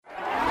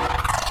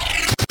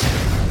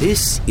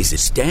This is a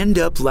Stand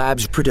Up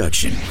Labs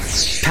production,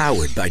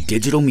 powered by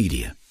digital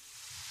media.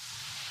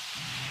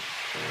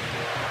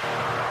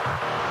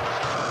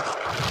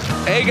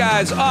 Hey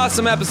guys,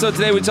 awesome episode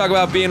today. We talk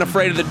about being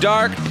afraid of the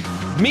dark,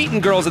 meeting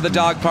girls at the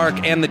dog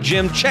park and the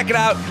gym. Check it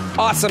out.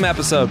 Awesome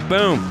episode.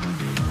 Boom.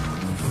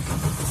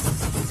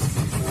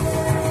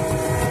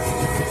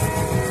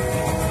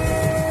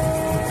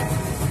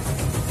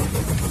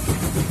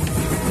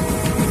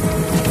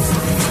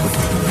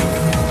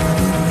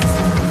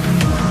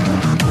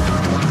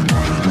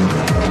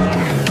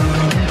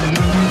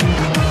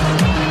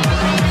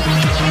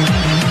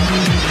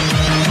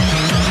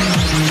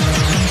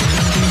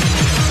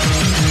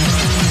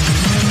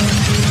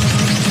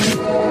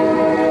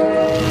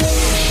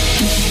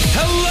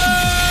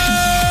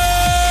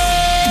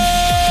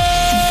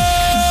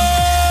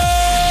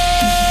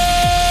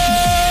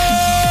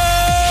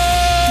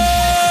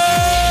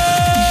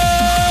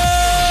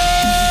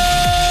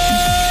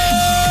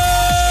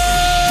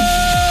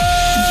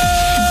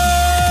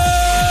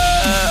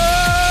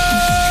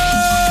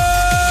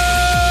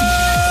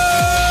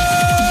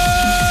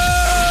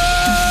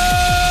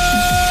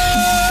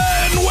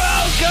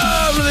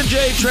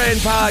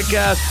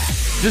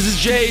 Podcast. This is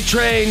J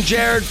Train,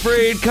 Jared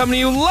Freed, coming to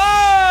you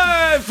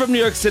live from New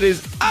York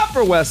City's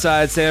Upper West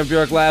Side, Sam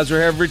Bjork Labs. We're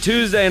here every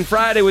Tuesday and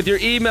Friday with your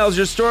emails,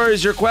 your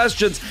stories, your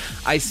questions.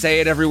 I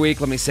say it every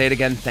week. Let me say it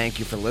again. Thank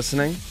you for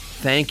listening.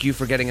 Thank you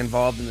for getting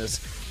involved in this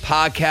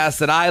podcast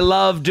that I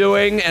love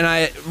doing, and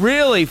it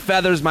really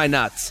feathers my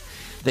nuts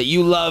that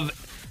you love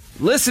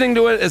listening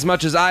to it as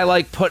much as I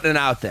like putting it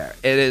out there.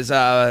 It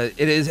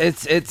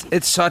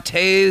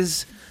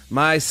sautés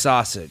my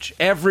sausage.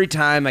 Every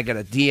time I get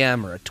a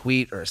DM or a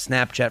tweet or a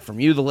Snapchat from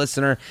you, the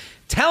listener,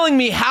 telling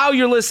me how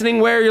you're listening,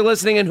 where you're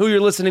listening, and who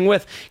you're listening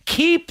with,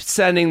 keep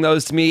sending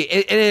those to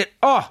me.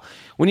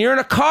 When you're in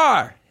a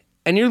car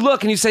and you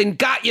look and you say,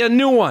 got you a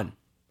new one.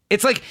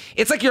 It's like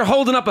you're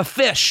holding up a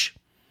fish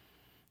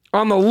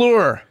on the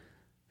lure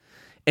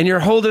and you're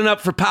holding it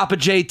up for Papa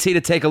JT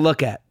to take a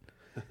look at,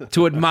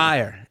 to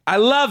admire. I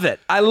love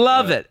it. I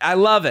love it. I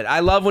love it.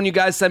 I love when you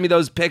guys send me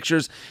those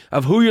pictures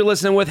of who you're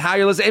listening with, how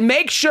you're listening, and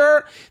make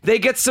sure they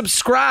get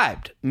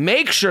subscribed.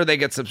 Make sure they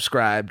get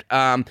subscribed.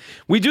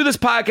 We do this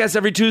podcast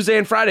every Tuesday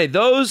and Friday.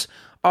 Those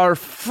are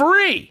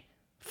free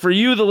for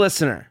you, the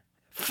listener.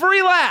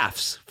 Free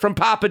laughs from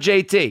Papa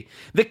JT.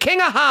 The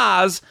King of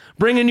Haas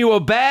bringing you a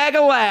bag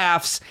of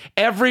laughs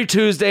every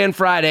Tuesday and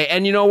Friday.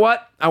 And you know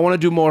what? I want to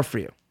do more for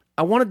you.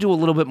 I want to do a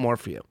little bit more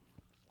for you.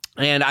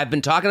 And I've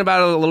been talking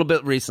about it a little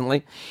bit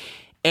recently.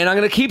 And I'm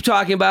going to keep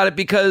talking about it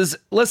because,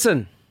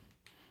 listen,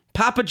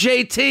 Papa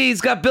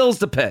JT's got bills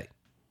to pay.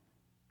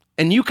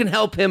 And you can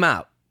help him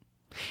out.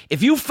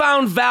 If you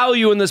found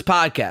value in this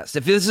podcast,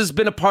 if this has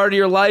been a part of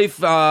your life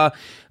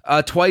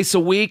twice a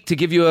week to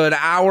give you an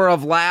hour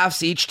of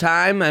laughs each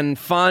time and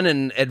fun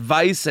and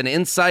advice and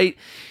insight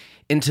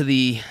into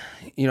the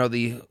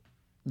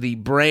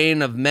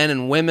brain of men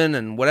and women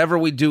and whatever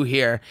we do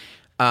here,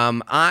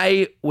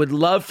 I would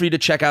love for you to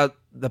check out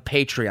the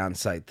Patreon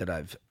site that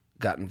I've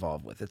got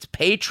involved with. It's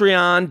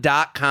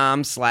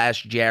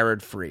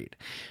patreon.com/Jared Freed.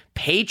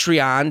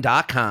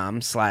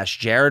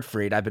 Patreon.com/Jared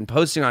Freed. I've been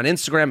posting on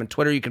Instagram and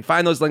Twitter. You can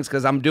find those links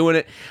because I'm doing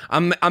it.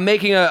 I'm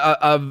making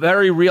a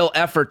very real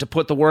effort to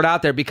put the word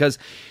out there because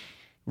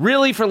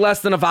really for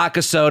less than a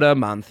vodka soda a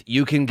month,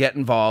 you can get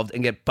involved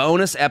and get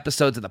bonus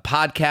episodes of the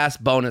podcast,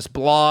 bonus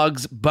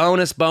blogs,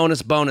 bonus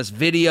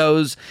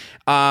videos.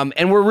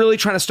 And we're really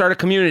trying to start a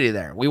community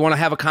there. We want to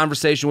have a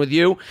conversation with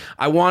you.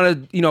 I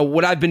want to,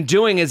 what I've been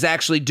doing is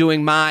actually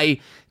doing my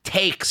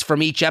takes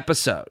from each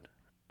episode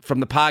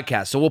from the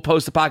podcast. So we'll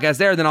post the podcast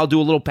there, then I'll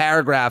do a little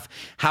paragraph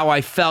how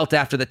I felt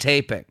after the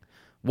taping.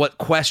 What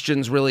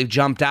questions really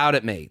jumped out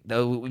at me,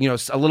 a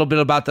little bit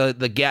about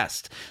the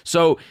guest.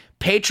 So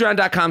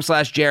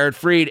patreon.com/Jared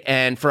Freed,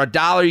 and for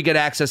 $1 you get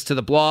access to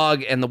the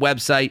blog and the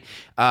website.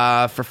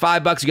 For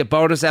 $5 you get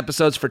bonus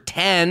episodes. For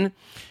 $10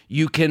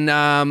 you can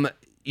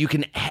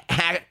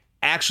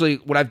actually,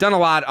 what I've done a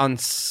lot on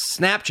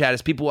Snapchat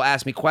is people will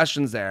ask me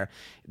questions there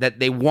that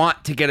they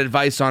want to get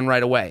advice on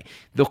right away.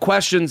 The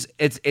questions,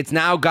 it's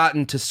now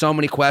gotten to so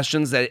many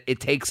questions that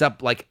it takes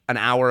up like an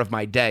hour of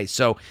my day.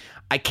 So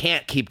I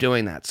can't keep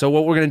doing that. So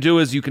what we're going to do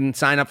is you can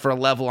sign up for a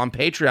level on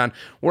Patreon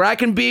where I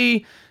can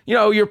be,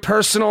 your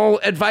personal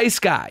advice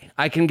guy.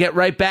 I can get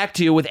right back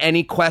to you with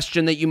any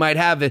question that you might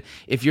have.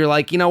 If you're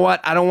like, you know what,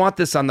 I don't want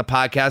this on the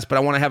podcast, but I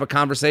want to have a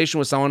conversation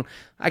with someone,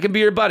 I can be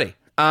your buddy.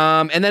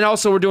 And then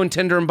also we're doing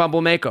Tinder and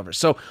Bumble makeovers.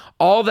 So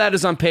all that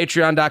is on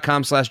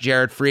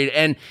patreon.com/Jared Freed.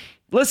 And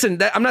listen,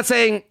 I'm not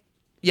saying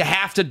you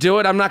have to do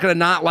it. I'm not going to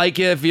not like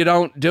you if you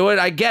don't do it.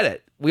 I get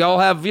it. We all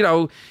have,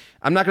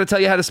 I'm not going to tell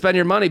you how to spend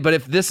your money, but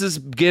if this is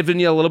giving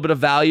you a little bit of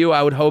value,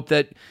 I would hope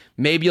that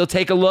maybe you'll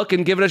take a look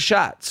and give it a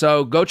shot.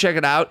 So go check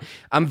it out.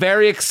 I'm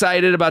very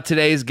excited about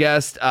today's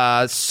guest.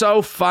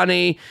 So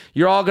funny.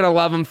 You're all going to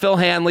love him. Phil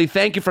Hanley,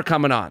 thank you for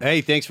coming on.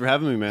 Hey, thanks for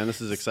having me, man.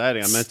 This is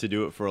exciting. I meant to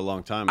do it for a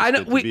long time.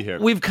 It's good to be here.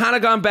 We've kind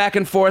of gone back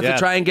and forth to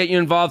try and get you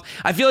involved.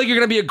 I feel like you're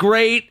going to be a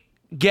great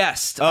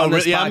guest on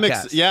this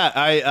podcast.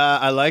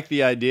 I like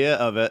the idea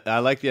of it. I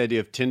like the idea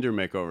of Tinder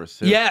makeovers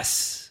too.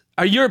 Yes.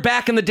 Are you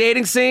back in the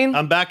dating scene?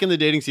 I'm back in the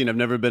dating scene. I've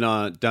never been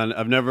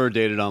I've never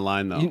dated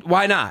online though.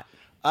 Why not?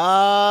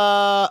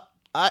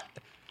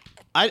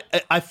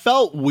 I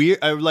felt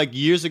weird. Like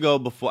years ago,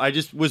 before I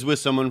just was with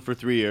someone for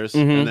 3 years,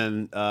 and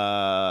then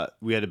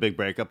we had a big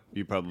breakup.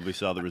 You probably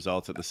saw the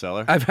results at the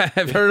Cellar. I've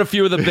heard a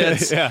few of the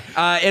bits. Yeah.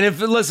 And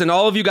listen,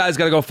 all of you guys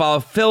got to go follow.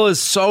 Phil is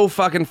so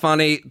fucking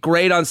funny,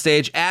 great on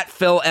stage. At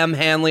Phil M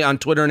Hanley on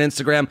Twitter and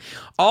Instagram.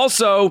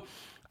 Also,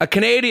 a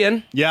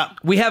Canadian. Yeah.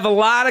 We have a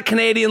lot of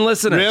Canadian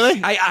listeners.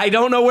 Really? I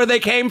don't know where they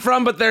came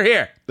from, but they're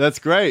here. That's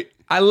great.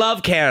 I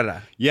love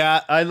Canada.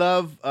 Yeah, I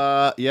love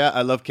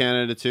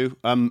Canada too.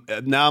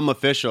 Now I'm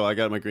official. I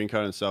got my green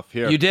card and stuff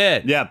here. You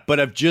did? Yeah, but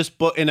I've just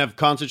and I've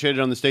concentrated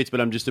on the States, but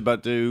I'm just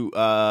about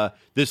to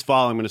this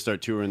fall I'm going to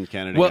start touring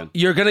Canada again.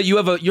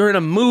 You're in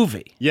a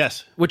movie.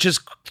 Yes. Which is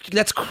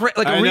like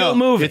I a real know.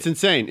 movie. It's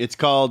insane. It's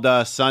called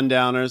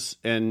Sundowners,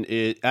 and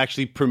it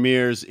actually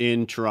premieres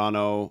in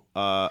Toronto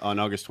on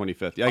August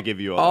 25th. I give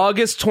you all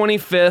August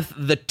 25th,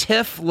 the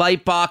TIFF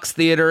Lightbox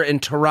Theater in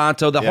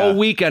Toronto. The whole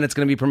weekend it's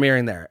going to be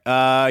premiering there.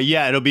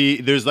 Yeah, it'll be.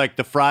 There's like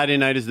the Friday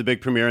night is the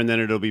big premiere, and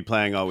then it'll be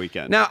playing all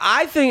weekend. Now,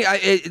 I think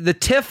the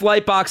TIFF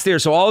Lightbox Theater,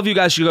 so all of you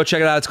guys should go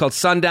check it out. It's called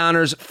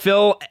Sundowners.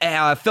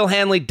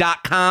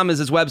 PhilHanley.com is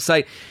his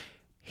website.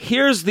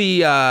 Here's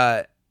the...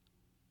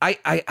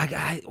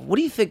 what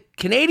do you think?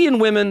 Canadian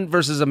women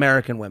versus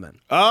American women?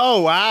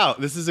 Oh, wow.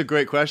 This is a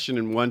great question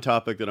and one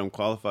topic that I'm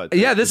qualified to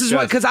Yeah, this is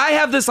what... Because I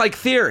have this like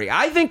theory.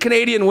 I think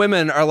Canadian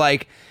women are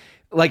like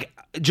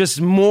just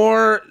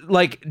more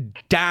like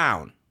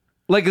down.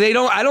 Like they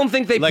don't. I don't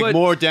think they like put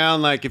more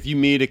down. Like if you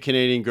meet a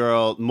Canadian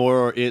girl,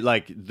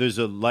 there's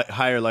a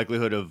higher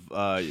likelihood of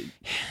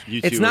you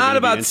two. It's not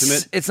about.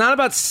 Intimate. It's not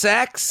about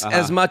sex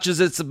as much as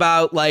it's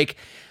about like.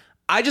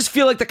 I just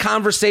feel like the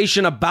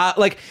conversation about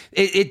like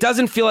it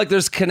doesn't feel like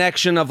there's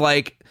connection of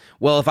like.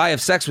 Well, if I have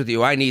sex with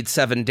you, I need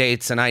 7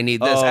 dates and I need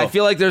this. I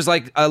feel like there's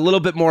like a little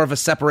bit more of a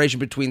separation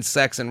between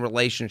sex and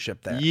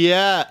relationship there.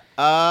 Yeah.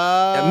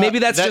 Maybe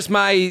that's just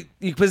my...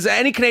 Because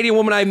any Canadian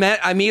woman I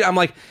meet, I'm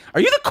like,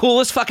 are you the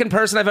coolest fucking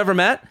person I've ever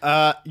met?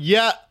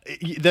 Yeah,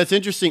 that's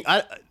interesting.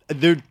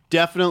 They're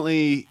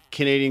definitely...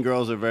 Canadian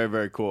girls are very,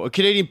 very cool.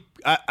 Canadian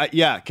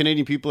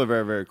people are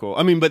very, very cool.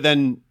 I mean, but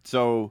then...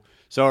 So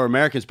are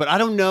Americans. But I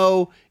don't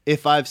know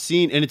if I've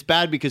seen, and it's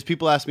bad because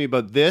people ask me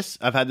about this.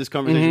 I've had this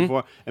conversation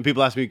before, and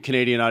people ask me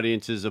Canadian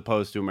audiences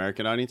opposed to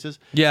American audiences.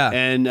 Yeah.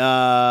 And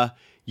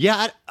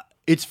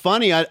it's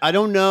funny. I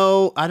don't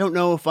know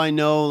if I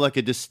know like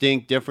a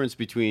distinct difference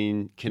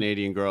between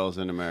Canadian girls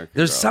and American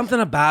There's girls. something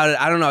about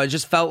it. I don't know. It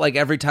just felt like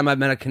every time I've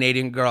met a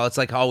Canadian girl, it's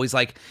like always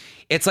like,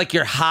 it's like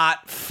your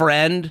hot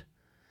friend.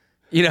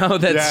 You know,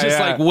 that's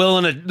like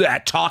willing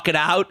to talk it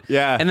out.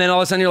 Yeah. And then all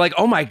of a sudden you're like,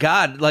 oh my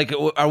God, like,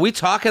 are we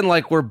talking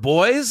like we're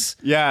boys?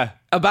 Yeah.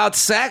 About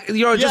sex?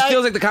 You know, it just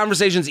feels like the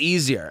conversation's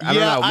easier. I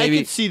don't know. Maybe I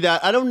could see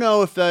that. I don't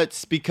know if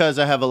that's because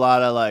I have a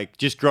lot of like,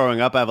 just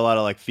growing up, I have a lot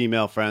of like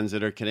female friends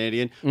that are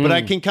Canadian, but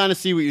I can kind of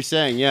see what you're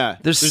saying. Yeah.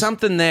 There's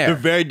something there. They're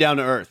very down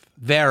to earth.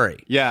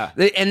 Very. Yeah.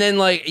 And then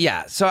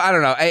so I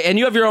don't know. And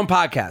you have your own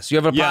podcast.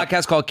 You have a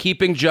podcast called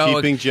Keeping Joe.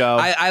 Keeping Joe.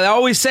 I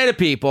always say to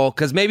people,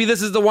 because maybe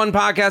this is the one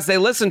podcast they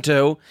listen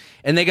to,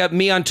 and they got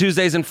me on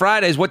Tuesdays and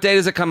Fridays. What day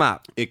does it come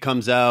out? It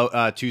comes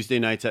out Tuesday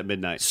nights at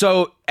midnight.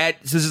 So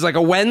this is like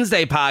a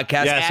Wednesday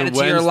podcast added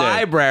to your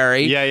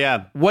library.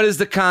 Yeah. What is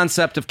the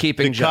concept of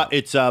Keeping Joe?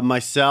 It's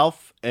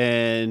myself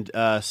and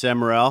Sam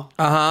Morrell,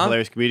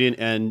 hilarious comedian,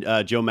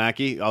 and Joe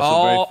Mackey,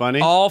 also very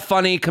funny. All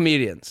funny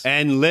comedians.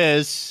 And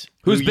Liz...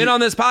 Who's been on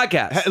this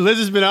podcast? Liz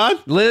has been on?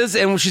 Liz,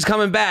 and she's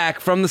coming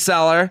back from the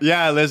Cellar.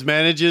 Yeah, Liz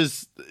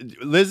manages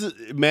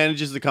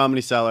the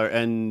Comedy Cellar,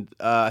 and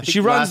I think she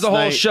runs the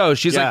whole show.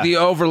 She's like the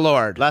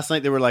overlord. Last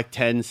night there were like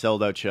 10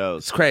 sold out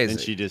shows. It's crazy.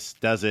 And she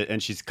just does it,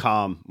 and she's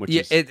calm, which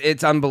is...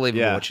 It's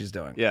unbelievable what she's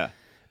doing. Yeah.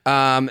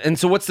 And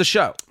so what's the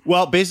show?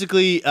 Well,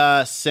 basically,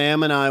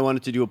 Sam and I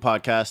wanted to do a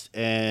podcast,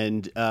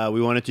 and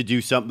we wanted to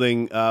do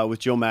something with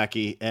Joe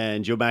Mackey,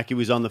 and Joe Mackey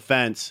was on the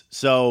fence,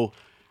 so...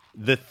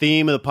 The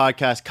theme of the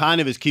podcast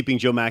kind of is keeping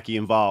Joe Mackey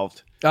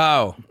involved.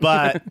 Oh.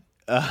 But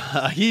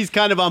he's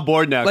kind of on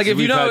board now. Like if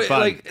you know,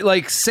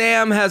 like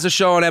Sam has a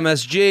show on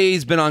MSG.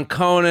 He's been on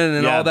Conan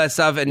and all that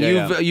stuff. And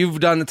you've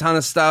done a ton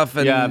of stuff.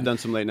 And I've done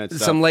some late night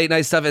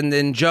stuff. And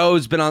then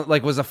Joe's been on,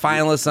 like, was a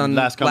finalist on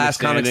Last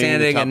Comic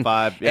Standing. Top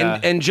 5. Yeah.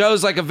 And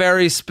Joe's like a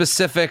very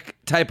specific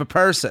type of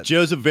person.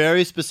 Joe's a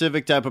very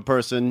specific type of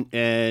person,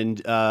 and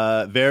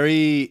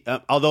very.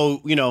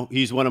 Although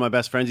he's one of my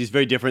best friends, he's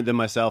very different than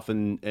myself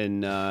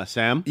and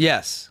Sam.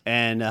 Yes.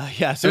 And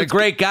so a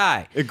great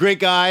guy. A great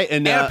guy,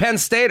 and a Penn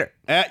Stater.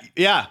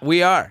 Yeah,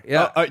 we are.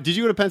 Yeah. Did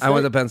you go to Penn State? I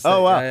went to Penn State.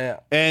 Oh wow. Yeah.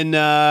 And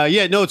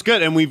no, it's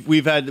good. And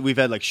we've had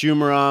like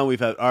Schumer on. We've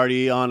had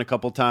Artie on a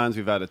couple times.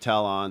 We've had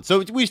Attell on.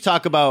 So we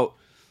talk about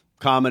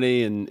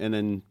comedy and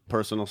then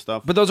personal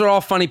stuff. But those are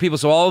all funny people,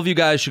 so all of you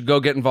guys should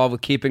go get involved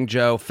with Keeping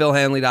Joe.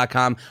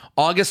 PhilHanley.com.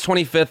 August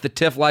 25th, the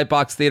TIFF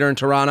Lightbox Theater in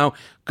Toronto.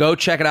 Go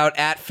check it out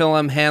at Phil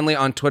M. Hanley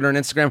on Twitter and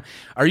Instagram.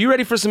 Are you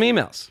ready for some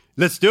emails?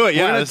 Let's do it.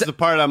 Yeah, this is the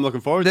part I'm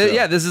looking forward to.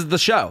 Yeah, this is the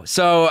show.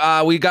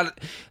 So we got...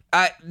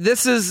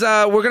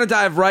 we're going to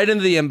dive right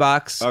into the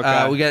inbox.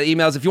 Okay. We got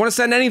emails. If you want to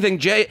send anything,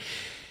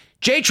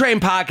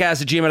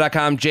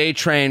 jtrainpodcast@gmail.com,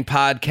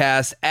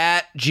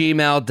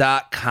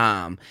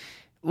 jtrainpodcast@gmail.com.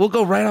 We'll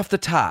go right off the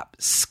top.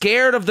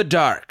 Scared of the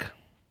dark.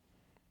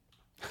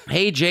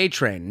 Hey,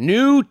 J-Train.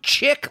 New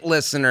chick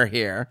listener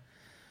here.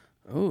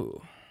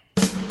 Ooh.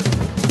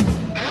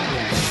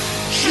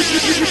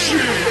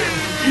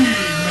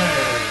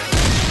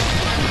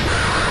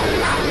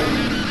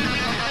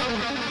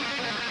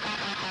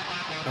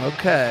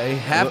 Okay.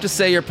 Have to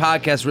say your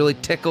podcast really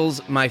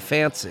tickles my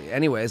fancy.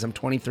 Anyways, I'm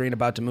 23 and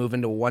about to move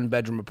into a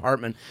one-bedroom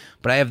apartment,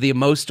 but I have the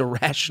most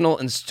irrational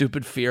and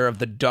stupid fear of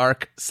the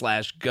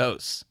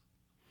dark/ghosts.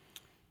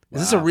 Is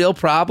this a real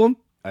problem?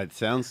 It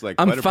sounds like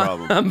quite a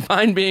problem. I'm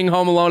fine being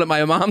home alone at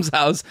my mom's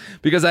house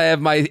because I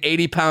have my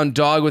 80-pound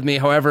dog with me.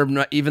 However,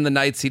 even the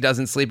nights he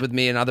doesn't sleep with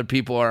me and other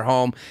people are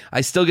home,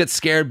 I still get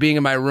scared being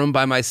in my room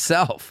by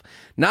myself.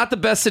 Not the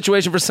best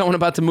situation for someone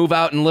about to move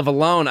out and live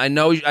alone. I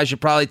know I should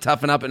probably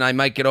toughen up and I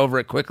might get over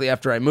it quickly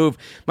after I move.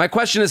 My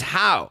question is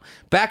how?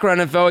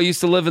 Background info, I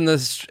used to live in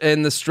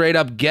the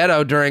straight-up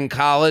ghetto during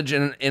college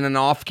in an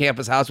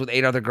off-campus house with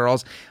 8 other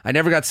girls. I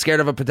never got scared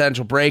of a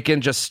potential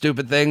break-in, just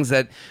stupid things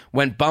that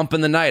went bump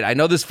in the night. I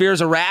know this fear is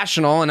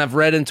irrational, and I've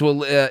read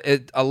into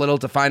it a little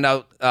to find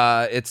out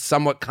it's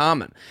somewhat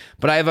common.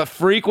 But I have a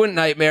frequent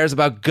nightmares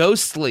about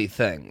ghostly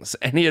things.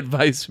 Any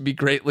advice would be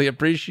greatly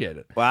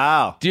appreciated.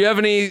 Wow. Do you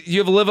have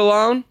live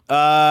alone?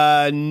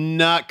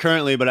 Not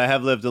currently, but I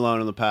have lived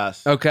alone in the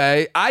past.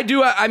 Okay. I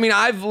do. I mean,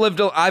 I've lived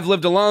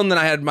alone. Then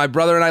I had my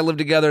brother and I lived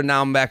together. And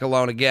now I'm back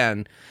alone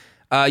again.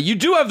 You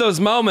do have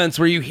those moments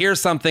where you hear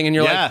something and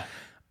you're like,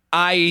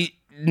 I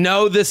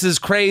know this is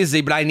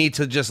crazy, but I need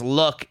to just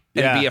look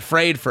and be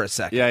afraid for a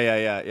second.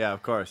 Yeah,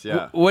 of course,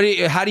 yeah.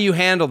 How do you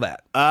handle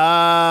that?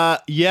 I'm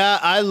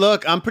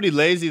pretty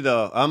lazy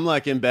though. I'm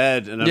like in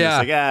bed and I'm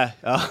just like,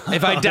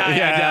 if I die,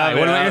 I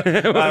die.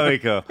 There we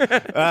go.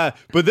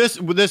 But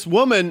this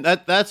woman,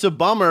 that's a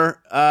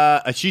bummer.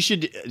 She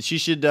should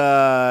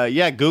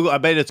Google. I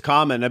bet it's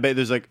common. I bet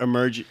there's like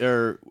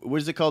or what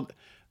is it called?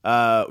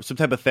 Some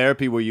type of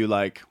therapy where you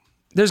like.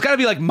 There's got to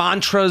be like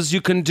mantras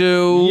you can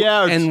do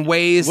and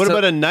ways. What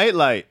about a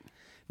nightlight?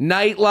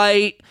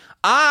 Nightlight.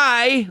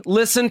 I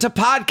listen to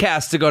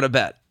podcasts to go to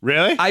bed.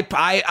 Really?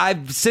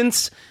 I've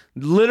since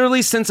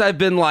I've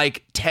been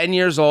like 10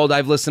 years old,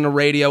 I've listened to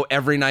radio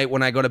every night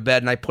when I go to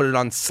bed and I put it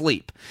on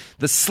sleep.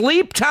 The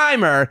sleep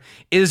timer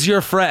is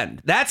your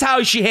friend. That's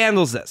how she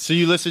handles this. So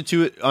you listen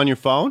to it on your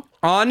phone?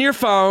 On your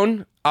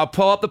phone. I'll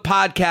pull up the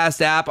podcast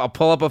app. I'll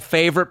pull up a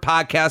favorite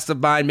podcast of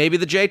mine, maybe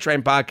the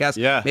J-Train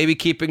podcast, maybe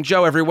Keeping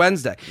Joe every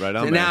Wednesday. Right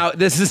on, now, man.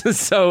 this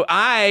is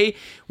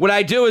what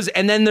I do is,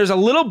 and then there's a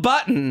little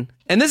button,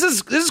 and this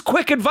is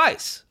quick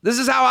advice. This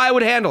is how I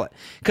would handle it.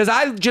 Because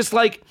I just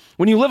like,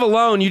 when you live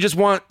alone, you just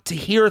want to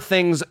hear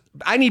things.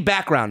 I need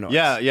background noise.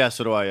 Yeah,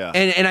 so do I, yeah.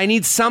 And I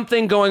need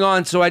something going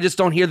on so I just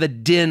don't hear the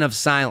din of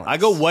silence. I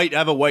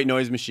have a white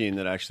noise machine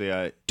that actually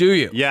I... Do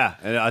you? Yeah,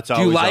 and it's Do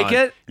always you like on.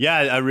 it? Yeah,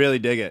 I really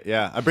dig it,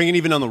 yeah. I bring it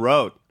even on the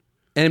road.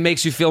 And it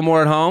makes you feel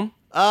more at home?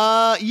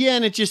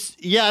 And it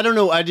just, I don't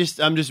know. I'm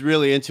just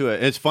really into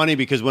it. It's funny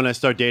because when I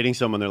start dating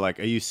someone, they're like,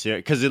 "Are you serious?"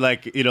 Because it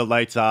like,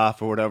 lights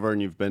off or whatever,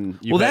 and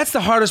that's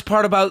the hardest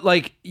part about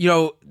like,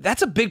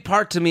 that's a big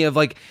part to me of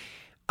like,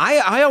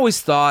 I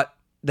always thought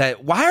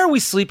that why are we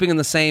sleeping in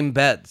the same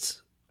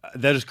beds?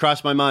 That has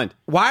crossed my mind.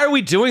 Why are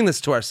we doing this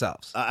to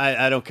ourselves?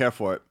 I don't care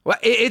for it. Well,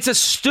 it's a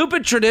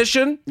stupid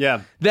tradition.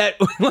 Yeah. That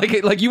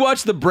like you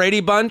watch the Brady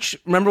Bunch.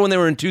 Remember when they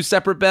were in 2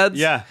 separate beds?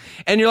 Yeah.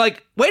 And you're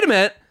like, wait a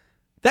minute.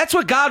 That's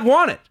what God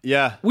wanted.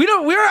 Yeah.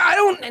 I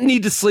don't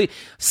need to sleep.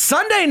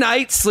 Sunday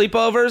night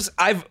sleepovers,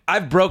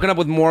 I've broken up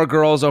with more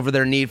girls over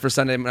their need for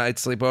Sunday night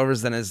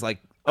sleepovers than is like.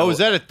 Oh, is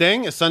that a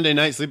thing? A Sunday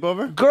night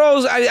sleepover?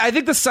 Girls, I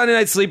think the Sunday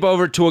night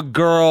sleepover to a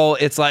girl,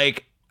 it's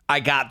like, I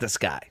got this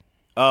guy.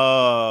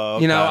 Oh,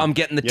 okay. I'm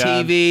getting the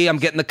TV, I'm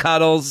getting the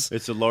cuddles.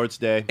 It's the Lord's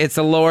Day. It's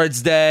the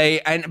Lord's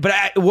Day,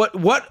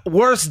 what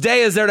worse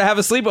day is there to have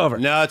a sleepover?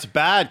 No, it's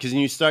bad because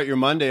you start your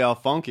Monday all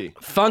funky.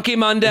 Funky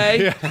Monday.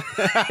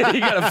 You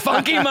got a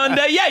funky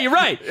Monday. Yeah, you're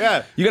right.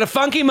 Yeah, you got a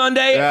funky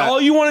Monday. Yeah.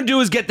 All you want to do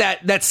is get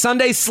that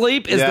Sunday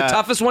sleep is the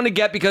toughest one to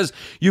get because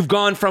you've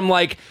gone from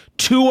like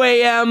 2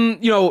 a.m.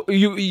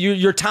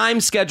 Your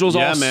time schedule's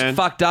all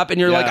fucked up, and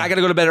you're like, I got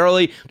to go to bed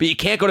early, but you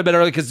can't go to bed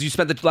early because you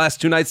spent the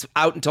last 2 nights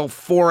out until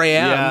 4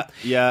 a.m.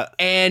 Yeah.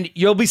 And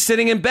you'll be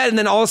sitting in bed, and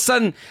then all of a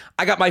sudden,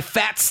 I got my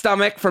fat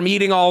stomach from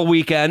eating all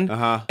weekend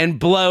and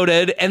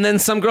bloated, and then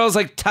some girl's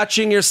like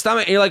touching your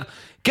stomach, and you're like,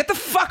 get the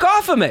fuck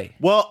off of me.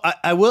 Well,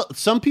 I will.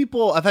 Some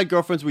people, I've had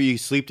girlfriends where you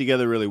sleep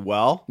together really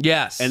well.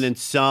 Yes. And then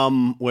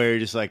some where you're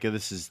just like,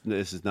 this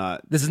is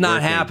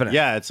not happening.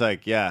 Yeah, it's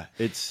like,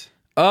 it's...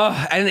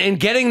 And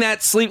getting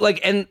that sleep, like,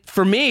 and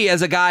for me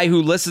as a guy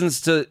who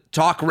listens to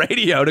talk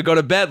radio to go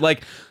to bed,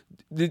 like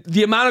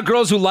the amount of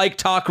girls who like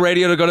talk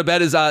radio to go to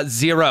bed is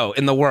zero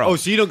in the world. Oh,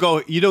 so you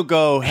don't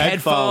go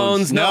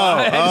headphones.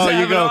 No. Oh,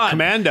 you go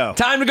commando.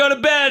 Time to go to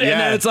bed. Yeah. And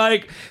then it's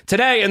like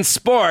today in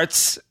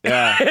sports.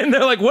 Yeah. And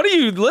they're like, what are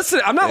you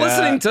listening? I'm not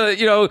listening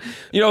to,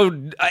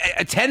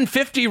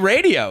 1050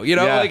 radio,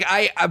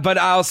 Yeah. but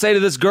I'll say to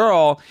this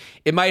girl,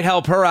 it might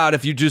help her out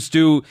if you go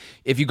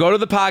to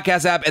the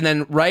podcast app and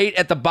then right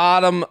at the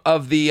bottom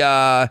of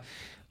the,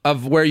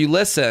 of where you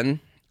listen,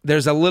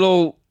 there's a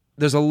little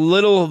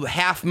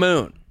half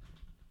moon.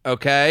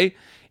 Okay.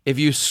 If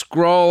you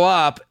scroll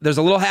up, there's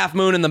a little half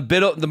moon in the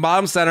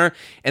bottom center,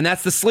 and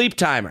that's the sleep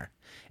timer.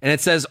 And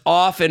it says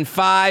off in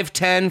 5,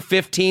 10,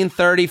 15,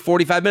 30,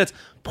 45 minutes.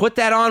 Put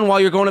that on while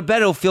you're going to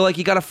bed. It'll feel like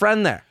you got a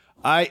friend there.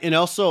 And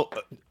also,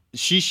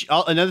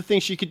 another thing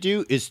she could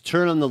do is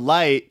turn on the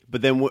light,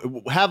 but then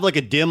have like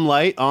a dim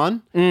light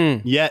on.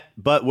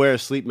 But wear a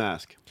sleep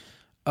mask.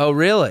 Oh,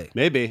 really?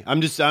 Maybe. I'm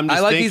just. I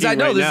like these. I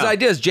know right this now. is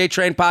ideas.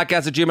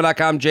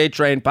 JTrainPodcast@gmail.com.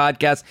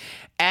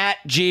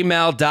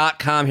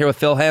 JTrainPodcast@gmail.com. Here with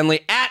Phil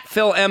Hanley at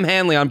Phil M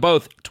Hanley on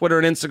both Twitter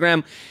and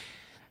Instagram.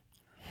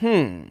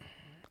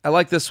 I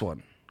like this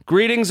one.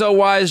 Greetings, O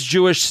wise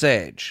Jewish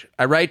sage.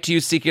 I write to you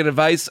seeking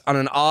advice on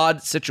an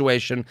odd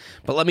situation,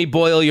 but let me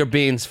boil your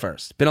beans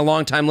first. Been a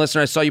long-time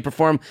listener. I saw you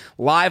perform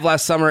live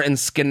last summer in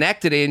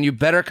Schenectady, and you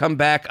better come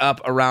back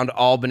up around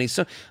Albany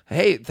soon.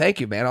 Hey, thank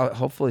you, man.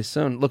 Hopefully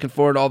soon. Looking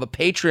forward to all the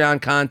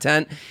Patreon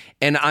content,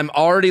 and I'm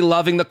already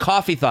loving the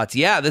coffee thoughts.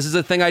 Yeah, this is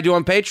a thing I do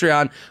on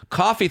Patreon.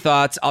 Coffee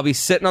thoughts. I'll be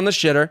sitting on the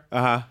shitter,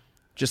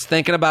 just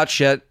thinking about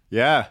shit,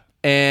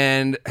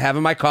 and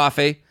having my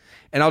coffee,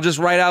 and I'll just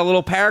write out a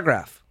little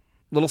paragraph.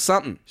 Little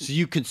something. So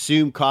you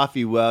consume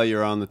coffee while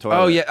you're on the toilet?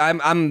 Oh yeah,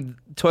 I'm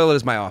toilet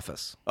is my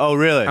office. Oh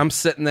really? I'm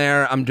sitting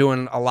there. I'm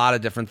doing a lot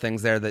of different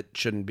things there that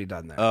shouldn't be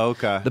done there. Oh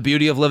okay. The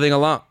beauty of living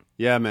alone.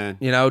 Yeah, man.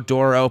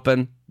 Door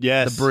open.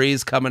 Yes. The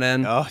breeze coming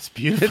in. Oh, it's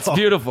beautiful. It's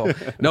beautiful.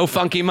 No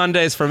funky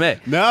Mondays for me.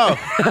 No.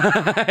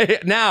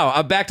 Now,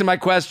 I'm back to my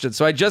question.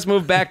 So I just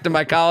moved back to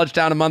my college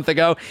town a month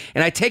ago,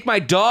 and I take my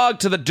dog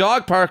to the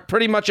dog park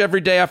pretty much every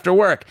day after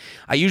work.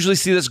 I usually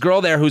see this girl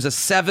there who's a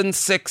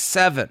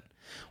 7'6'7".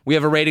 We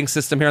have a rating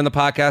system here on the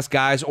podcast.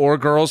 Guys or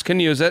girls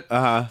can use it.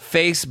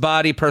 Face,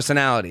 body,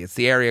 personality. It's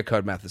the area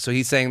code method. So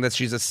he's saying that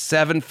she's a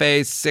 7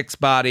 face, 6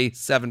 body,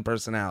 7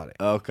 personality.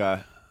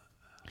 Okay.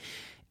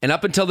 And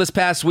up until this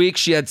past week,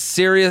 she had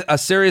a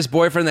serious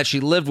boyfriend that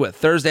she lived with.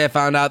 Thursday, I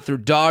found out through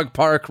dog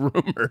park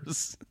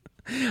rumors.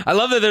 I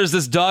love that there's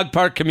this dog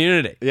park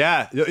community.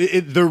 Yeah,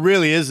 there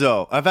really is,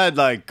 though. I've had,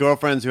 like,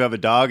 girlfriends who have a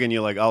dog, and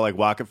you're like, I'll, like,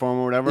 walk it for them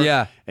or whatever.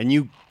 Yeah. And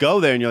you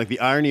go there, and you're like, the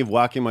irony of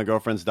walking my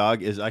girlfriend's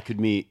dog is I could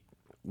meet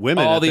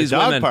women all at these the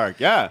dog women. park.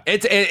 Yeah.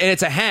 It's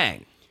a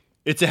hang.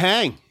 It's a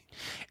hang.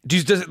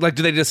 Do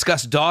they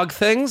discuss dog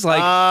things?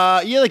 Like,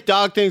 like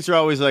dog things are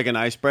always like an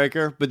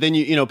icebreaker, but then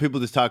you know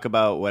people just talk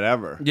about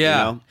whatever. yeah.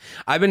 You know?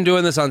 I've been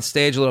doing this on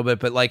stage a little bit,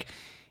 but like,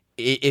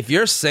 if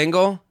you're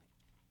single,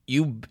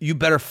 you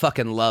better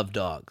fucking love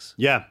dogs.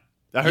 Yeah.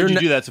 I heard you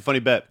do that. It's a funny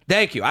bet.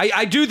 Thank you.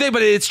 I do think,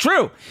 but it's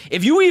true.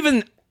 If you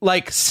even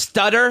like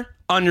stutter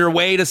on your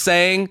way to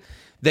saying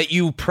that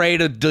you pray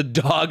to the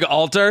dog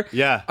altar,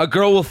 a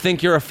girl will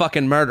think you're a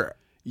fucking murderer.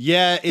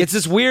 Yeah, it's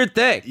this weird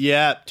thing.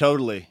 Yeah,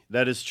 totally.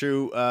 That is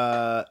true.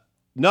 Not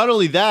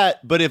only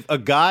that, but if a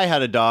guy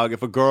had a dog,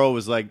 if a girl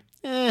was like,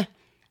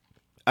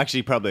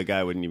 actually, probably a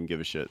guy wouldn't even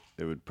give a shit.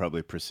 They would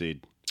probably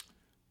proceed.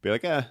 Be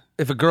like,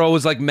 If a girl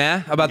was like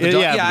meh about the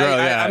dog,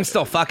 I'm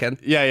still fucking.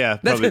 Yeah,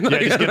 probably.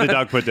 Just get the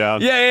dog put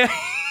down. Yeah.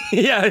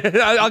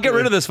 I'll get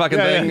rid of this fucking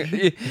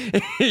thing.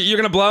 You're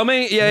gonna blow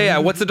me? Yeah.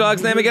 What's the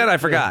dog's name again? I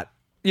forgot.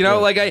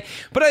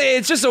 But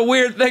it's just a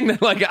weird thing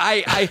that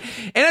and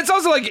it's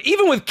also like,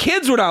 even with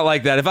kids, we're not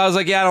like that. If I was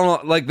like, I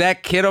don't like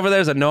that kid over there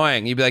is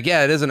annoying, you'd be like,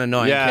 it is an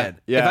annoying kid.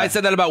 Yeah. If I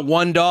said that about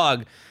one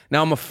dog,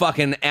 now I'm a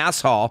fucking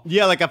asshole.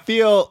 Yeah, like I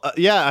feel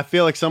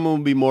like someone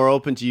would be more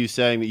open to you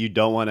saying that you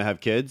don't want to have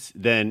kids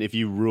than if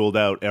you ruled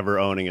out ever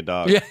owning a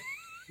dog. Yeah.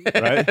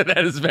 Right? That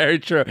is very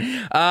true.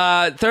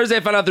 Thursday, I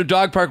found out through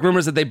dog park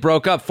rumors that they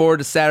broke up. Forward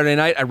to Saturday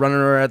night, I run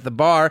into her at the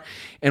bar,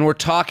 and we're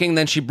talking.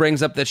 Then she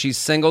brings up that she's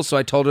single, so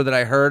I told her that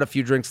I heard a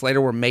few drinks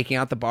later we're making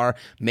out the bar,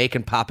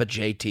 making Papa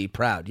JT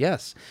proud.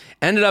 Yes.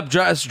 Ended up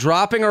just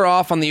dropping her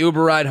off on the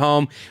Uber ride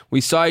home.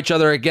 We saw each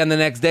other again the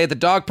next day at the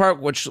dog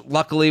park, which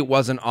luckily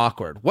wasn't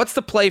awkward. What's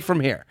the play from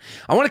here?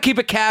 I want to keep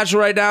it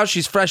casual right now.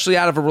 She's freshly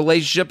out of a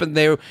relationship, and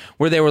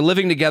where they were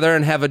living together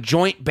and have a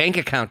joint bank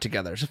account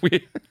together.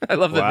 I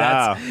love that.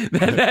 Wow.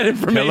 That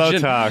information. Pillow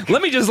talk.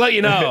 Let me just let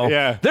you know.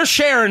 Yeah. They're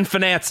sharing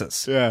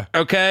finances. Yeah.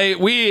 Okay.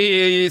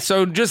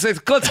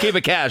 Let's keep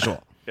it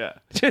casual. Yeah.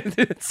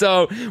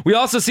 So we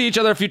also see each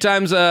other a few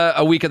times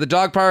a week at the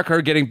dog park.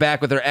 Her getting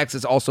back with her ex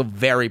is also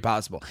very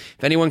possible.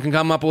 If anyone can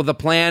come up with a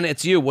plan,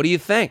 it's you. What do you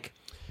think?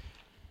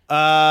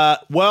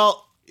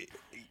 Well,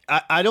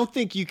 I don't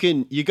think you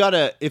can. You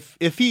gotta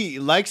if he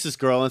likes this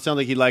girl, and it sounds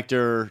like he liked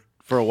her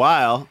for a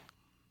while.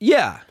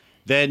 Yeah.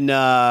 Then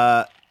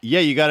Yeah,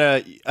 you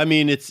gotta. I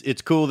mean,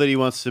 it's cool that he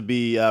wants to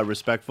be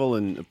respectful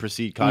and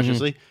proceed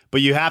cautiously,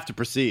 but you have to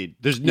proceed.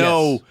 There's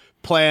no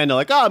plan to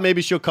like, oh,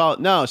 maybe she'll call it.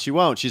 No, she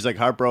won't. She's like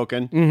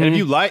heartbroken. And if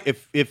you like,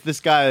 if this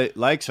guy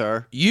likes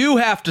her, you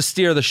have to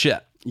steer the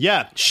ship.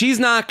 Yeah, she's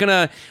not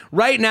gonna.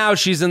 Right now,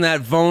 she's in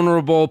that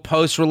vulnerable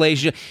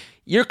post-relationship.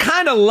 You're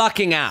kind of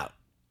lucking out.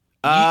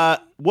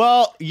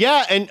 Well,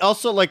 yeah, and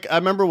also like I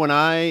remember when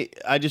I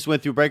just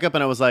went through a breakup,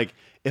 and I was like,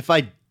 if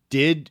I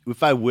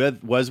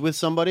was with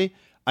somebody,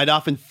 I'd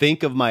often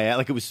think of my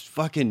like it was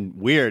fucking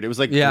weird. It was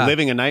like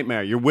living a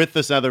nightmare. You're with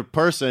this other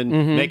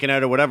person making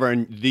out or whatever,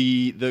 and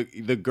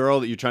the girl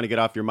that you're trying to get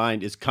off your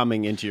mind is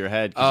coming into your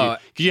head because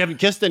you haven't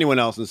kissed anyone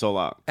else in so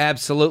long.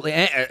 Absolutely,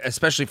 and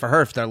especially for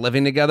her if they're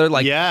living together.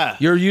 Like,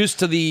 you're used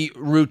to the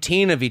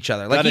routine of each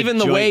other. Like even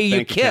the way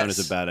you kiss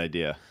is a bad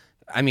idea.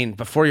 I mean,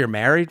 before you're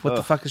married, what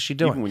the fuck is she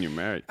doing? Even when you're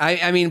married.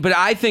 I mean, but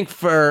I think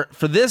for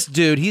this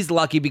dude, he's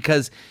lucky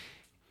because,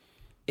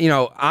 you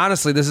know,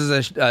 honestly, this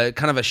is a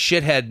kind of a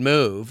shithead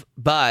move,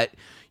 but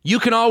you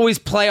can always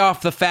play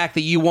off the fact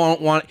that you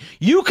won't want.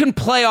 You can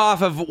play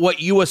off of what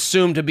you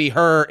assume to be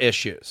her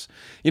issues.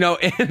 You know,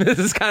 and this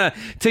is kind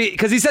of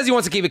because he says he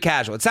wants to keep it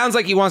casual. It sounds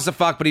like he wants to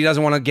fuck, but he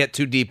doesn't want to get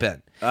too deep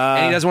in,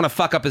 and he doesn't want to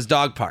fuck up his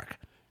dog park.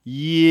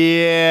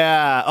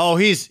 Yeah. Oh,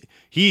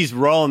 He's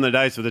rolling the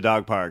dice with the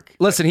dog park.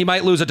 Listen, he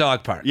might lose a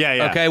dog park.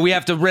 Yeah. Okay, we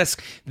have to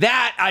risk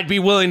that. I'd be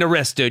willing to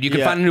risk, dude. You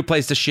can find a new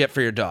place to shit for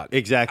your dog.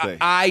 Exactly.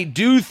 I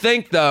do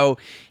think, though,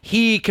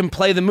 he can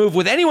play the move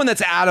with anyone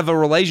that's out of a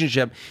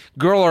relationship,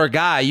 girl or a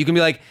guy. You can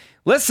be like,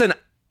 listen,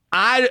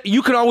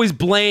 you can always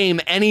blame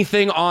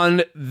anything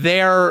on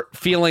their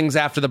feelings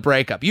after the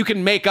breakup. You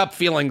can make up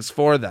feelings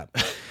for them.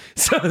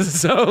 So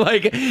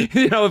like,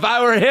 you know, if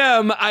I were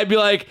him, I'd be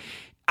like,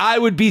 I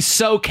would be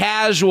so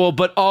casual,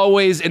 but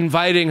always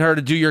inviting her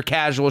to do your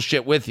casual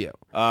shit with you.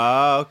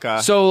 Oh, okay.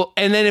 So,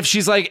 and then if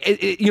she's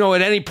like, you know,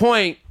 at any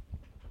point,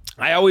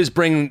 I always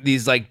bring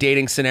these like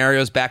dating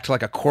scenarios back to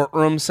like a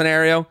courtroom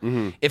scenario.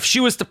 If she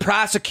was to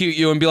prosecute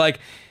you and be like,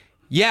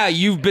 yeah,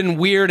 you've been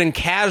weird and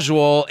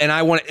casual, and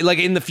I want, like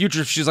in the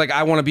future, if she's like,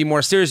 I want to be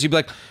more serious, you'd be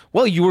like,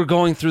 well, you were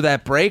going through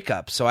that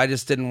breakup, so I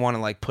just didn't want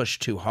to like push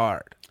too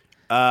hard.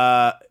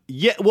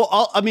 Yeah,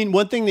 well, I mean,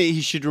 one thing that he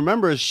should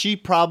remember is she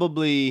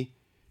probably...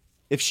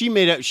 If she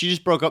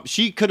just broke up,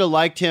 she could have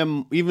liked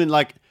him even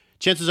like,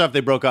 chances are if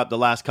they broke up the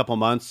last couple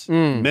months,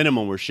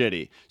 minimum were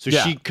shitty. So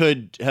she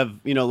could have,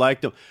 you know,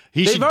 liked him.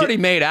 They've already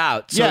made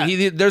out, so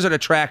there's an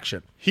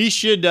attraction. He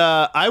should,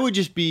 I would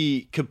just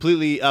be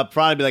completely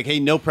upfront. I'd be like, hey,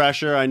 no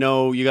pressure. I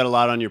know you got a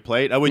lot on your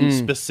plate. I wouldn't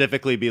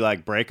specifically be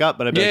like break up,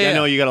 but I'd be like, I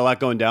know you got a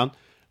lot going down.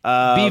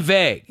 Be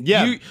vague.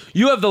 Yeah.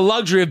 You have the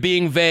luxury of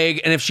being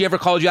vague, and if she ever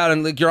called you out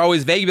and like you're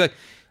always vague, you'd be like,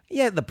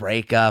 yeah, the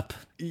breakup.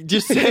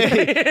 Just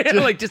say,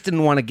 like, just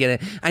didn't want to get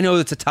it. I know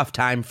it's a tough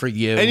time for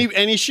you,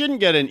 and he shouldn't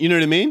get in. You know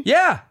what I mean?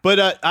 Yeah.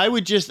 But I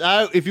would just,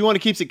 if you want to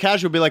keep it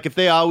casual, be like, if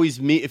they always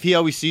meet, if he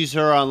always sees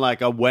her on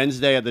like a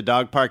Wednesday at the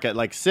dog park at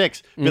like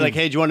 6, be like,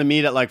 hey, do you want to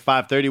meet at like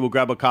 5:30? We'll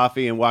grab a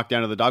coffee and walk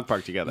down to the dog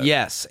park together.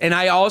 Yes, and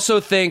I also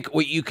think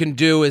what you can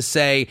do is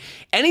say,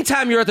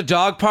 anytime you're at the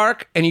dog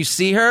park and you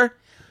see her,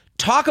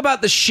 talk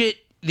about the shit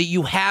that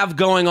you have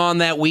going on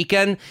that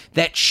weekend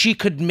that she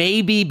could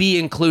maybe be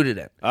included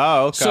in.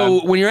 Oh, okay.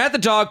 So when you're at the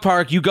dog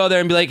park, you go there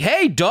and be like,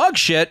 hey, dog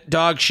shit.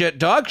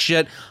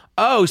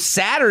 Oh,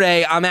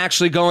 Saturday, I'm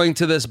actually going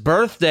to this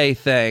birthday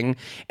thing,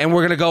 and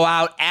we're going to go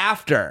out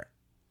after.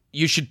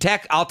 You should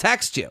I'll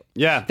text you.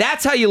 Yeah.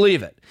 That's how you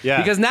leave it.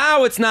 Yeah. Because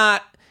now it's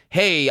not,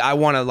 hey, I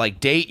want to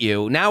like date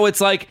you. Now it's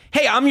like,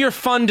 hey, I'm your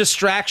fun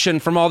distraction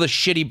from all the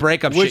shitty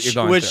breakup shit you're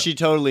going through. Which she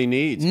totally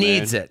needs.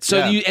 Needs man. it. So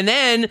and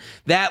then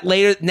that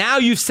later, now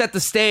you've set the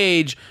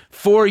stage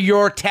for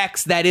your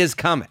text that is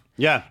coming.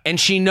 Yeah.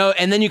 And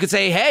and then you could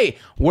say, hey,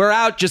 we're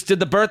out, just did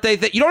the birthday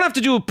thing. You don't have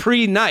to do a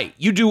pre-night.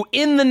 You do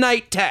in the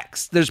night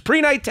text. There's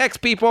pre-night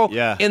text people,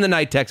 in the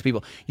night text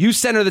people. You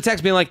send her the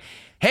text being like,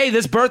 hey,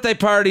 this birthday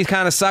party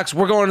kind of sucks.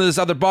 We're going to this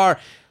other bar.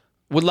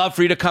 Would love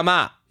for you to come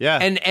out. Yeah.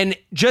 And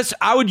just,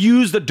 I would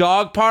use the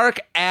dog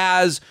park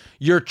as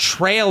your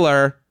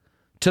trailer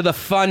to the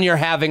fun you're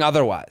having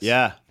otherwise.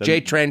 Yeah.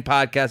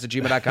 JTrainPodcast at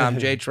gmail.com.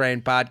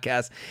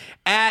 JTrainPodcast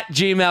at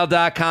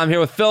gmail.com. Here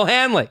with Phil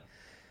Hanley.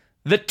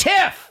 The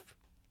TIFF,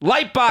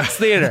 Lightbox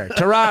Theater,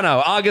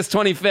 Toronto, August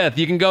 25th.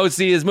 You can go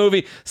see his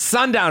movie,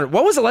 Sundowner.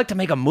 What was it like to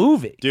make a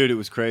movie? Dude, it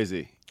was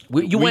crazy.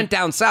 You went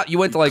down south. You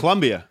went to like...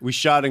 Columbia. We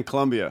shot in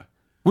Columbia.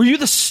 Were you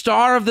the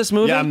star of this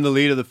movie? Yeah, I'm the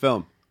lead of the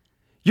film.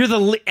 You're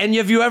and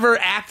have you ever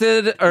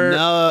acted or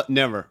no?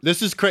 Never.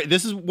 This is crazy.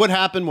 This is what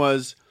happened.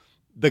 Was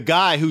the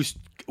guy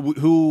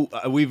who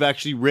we've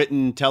actually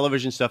written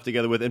television stuff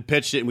together with and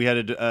pitched it, and we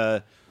had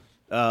a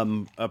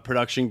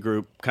production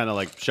group kind of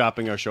like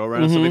shopping our show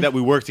around and stuff like that.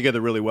 We worked together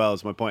really well.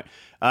 Is my point.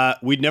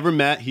 We'd never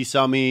met. He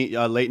saw me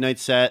late night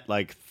set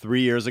like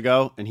 3 years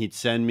ago, and he'd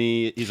send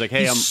me. He's like,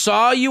 "Hey, I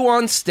saw you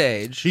on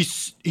stage."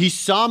 He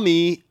saw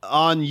me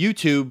on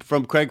YouTube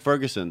from Craig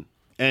Ferguson.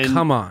 And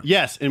come on.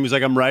 Yes. And he was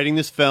like, I'm writing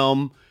this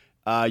film.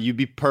 You'd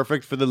be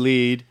perfect for the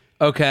lead.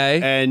 Okay.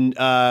 And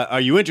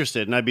are you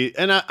interested? And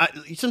I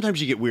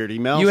sometimes you get weird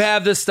emails. You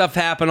have this stuff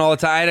happen all the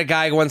time. I had a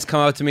guy once come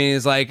up to me and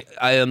he's like,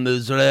 I am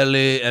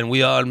Israeli and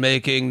we are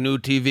making new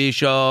TV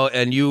show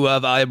and you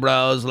have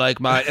eyebrows like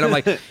mine. And I'm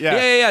like,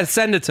 yeah,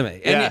 send it to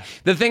me. And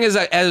the thing is,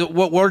 as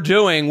what we're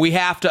doing, we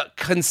have to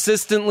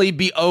consistently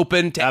be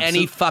open to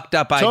any fucked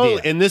up idea.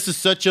 And this is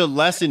such a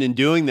lesson in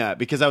doing that,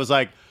 because I was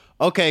like,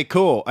 okay,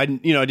 cool. I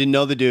didn't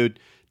know the dude.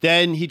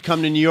 Then he'd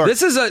come to New York.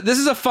 This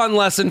is a fun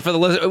lesson for the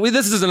listener.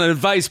 This is an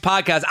advice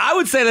podcast. I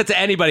would say that to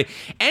anybody.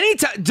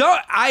 Anytime,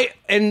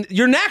 and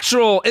your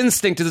natural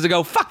instinct is to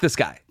go, fuck this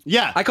guy.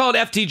 Yeah. I call it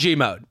FTG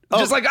mode.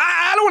 Just like,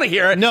 I don't want to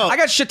hear it. No. I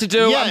got shit to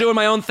do. I'm doing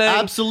my own thing.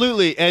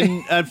 Absolutely.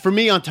 And for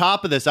me, on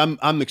top of this,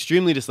 I'm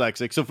extremely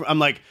dyslexic. So I'm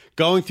like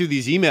going through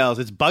these emails.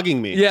 It's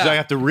bugging me. Yeah. So I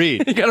have to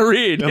read. You got to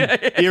read. I'm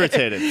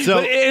irritated. So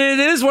but it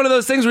is one of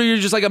those things where you're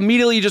just like,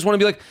 immediately you just want to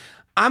be like,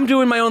 I'm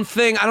doing my own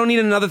thing. I don't need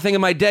another thing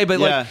in my day. But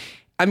like,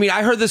 I mean,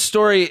 I heard this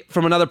story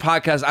from another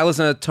podcast. I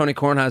listen to Tony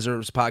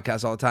Kornheiser's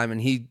podcast all the time,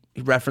 and he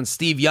referenced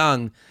Steve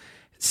Young.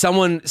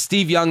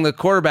 Steve Young, the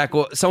quarterback,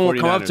 someone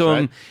will come up to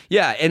him,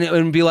 right?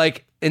 and be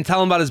like, and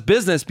tell him about his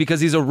business,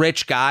 because he's a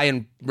rich guy,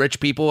 and rich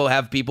people will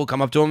have people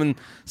come up to him and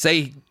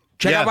say,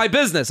 check out my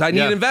business. I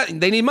need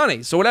they need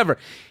money, so whatever.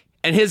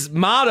 And his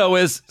motto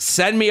is,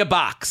 send me a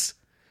box.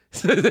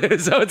 So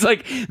it's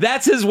like,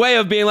 that's his way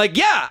of being like,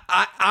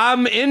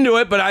 I'm into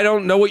it, but I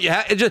don't know what you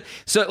have. It just,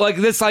 so like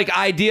this like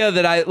idea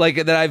that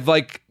I've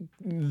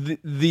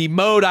the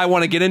mode I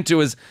want to get into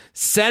is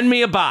send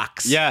me a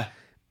box. Yeah.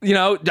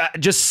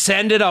 Just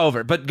send it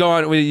over. But go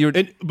on with your.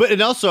 But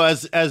also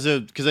as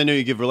a, because I know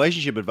you give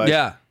relationship advice.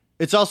 Yeah.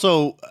 It's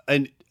also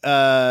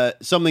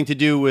something to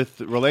do with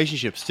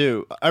relationships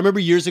too. I remember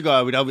years ago,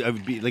 I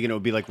would be like, it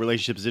would be like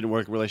relationships didn't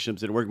work.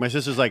 My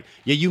sister's like,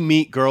 yeah, you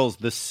meet girls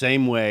the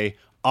same way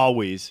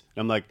always.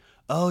 And I'm like,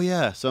 oh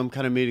yeah, so I'm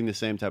kind of meeting the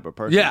same type of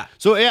person. Yeah.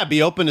 So yeah,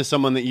 be open to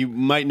someone that you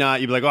might not.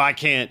 You'd be like, oh, I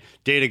can't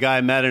date a guy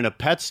I met in a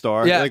pet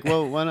store. Yeah. Like,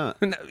 well, why not?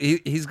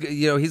 He's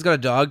got a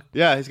dog.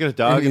 Yeah, he's got a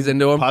dog. He's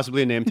into him.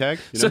 Possibly a name tag.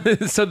 You know?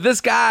 So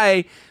this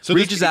guy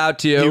reaches out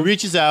to you. He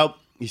reaches out.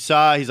 He's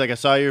like, I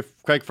saw your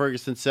Craig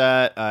Ferguson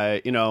set.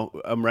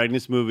 I'm writing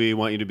this movie. I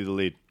want you to be the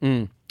lead.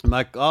 I'm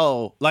like,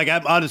 oh, like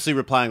I'm honestly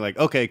replying like,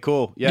 okay,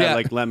 cool. Yeah.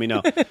 Like, let me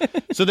know.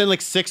 So then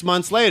like 6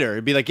 months later,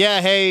 it'd be like,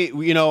 yeah, hey,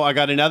 I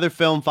got another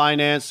film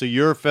financed. So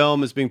your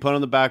film is being put on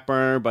the back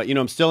burner, but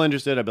I'm still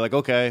interested. I'd be like,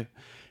 okay.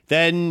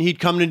 Then he'd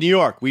come to New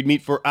York. We'd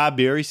meet for a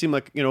beer. He seemed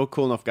like, a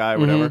cool enough guy or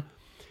whatever.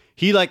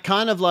 He like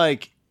kind of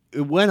like,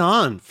 it went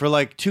on for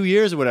like 2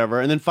 years or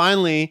whatever. And then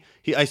finally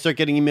I start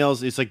getting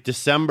emails. It's like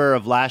December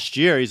of last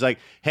year. He's like,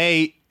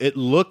 hey, it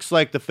looks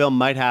like the film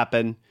might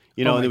happen.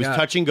 And it was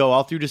touch and go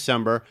all through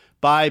December.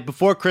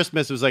 Before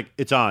Christmas, it was like,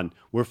 it's on.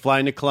 We're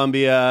flying to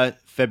Columbia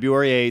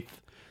February 8th.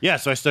 Yeah,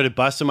 so I started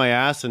busting my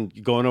ass and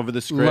going over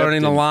the script.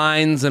 Learning the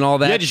lines and all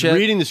that shit. Yeah, just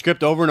reading the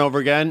script over and over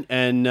again.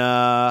 And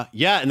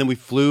and then we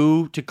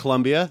flew to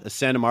Columbia,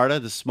 Santa Marta,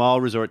 the small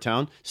resort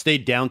town.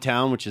 Stayed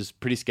downtown, which is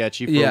pretty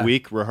sketchy, for a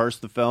week,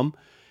 rehearsed the film.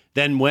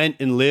 Then went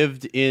and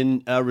lived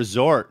in a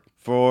resort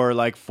for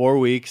like 4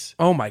 weeks.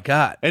 Oh my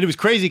God. And it was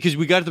crazy because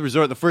we got to the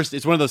resort,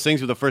 it's one of those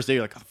things where the first day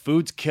you're like,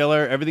 food's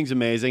killer, everything's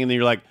amazing. And then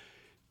you're like,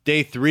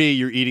 day 3,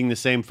 you're eating the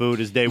same food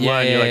as day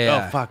 1. You're like,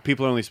 oh, fuck,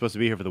 people are only supposed to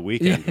be here for the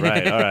weekend.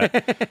 Right, all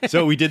right.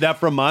 So we did that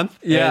for a month.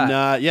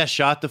 Yeah. And,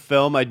 shot the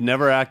film. I'd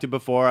never acted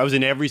before. I was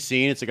in every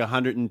scene. It's like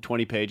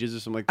 120 pages or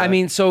something like that. I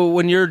mean, so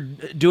when you're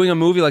doing a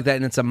movie like that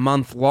and it's a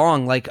month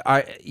long, like,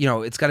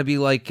 it's got to be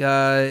like,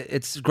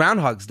 it's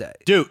Groundhog's Day.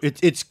 Dude,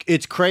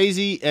 it's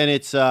crazy, and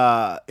it's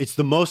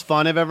the most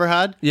fun I've ever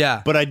had.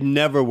 Yeah. But I'd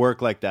never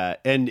work like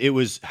that. And it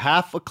was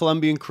half a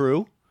Colombian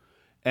crew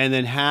and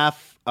then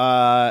half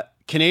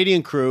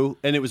Canadian crew,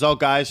 and it was all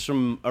guys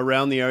from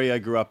around the area I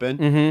grew up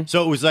in.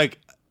 So it was like,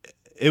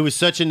 it was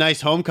such a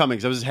nice homecoming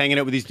because I was hanging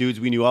out with these dudes.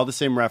 We knew all the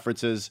same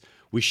references.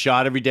 We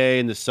shot every day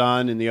in the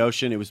sun, in the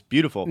ocean. It was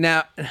beautiful.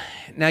 Now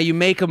you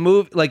make a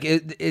movie like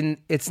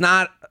it's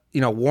not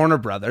Warner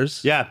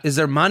Brothers. Yeah. Is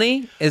there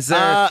money? Is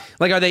there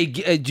like, are they?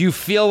 Do you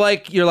feel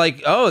like you're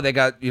like, oh, they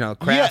got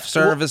craft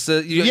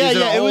services? Is it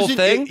a whole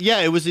thing?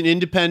 It was an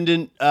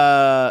independent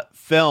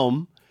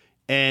film,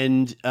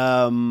 and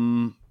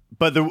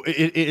but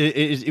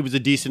it was a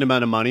decent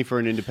amount of money for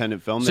an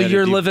independent film. So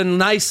you're living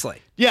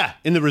nicely. Yeah,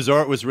 and the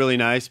resort was really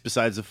nice.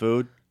 Besides the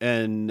food,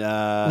 and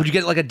would you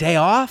get like a day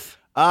off?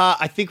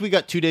 I think we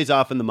got 2 days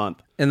off in the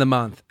month.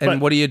 And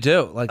what do you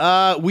do? Like,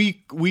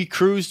 we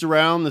cruised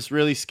around this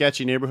really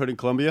sketchy neighborhood in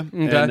Columbia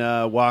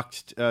and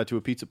walked to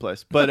a pizza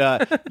place.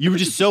 But you were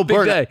just so Big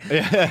bored. Day.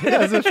 Yeah,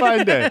 it was a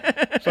fine day.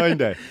 Fine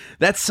day.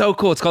 That's so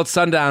cool. It's called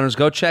Sundowners.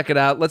 Go check it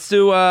out. Let's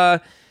do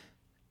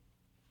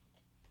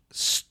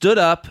Stood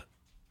Up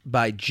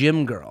by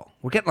Gym Girl.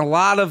 We're getting a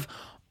lot of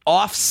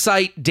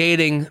off-site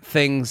dating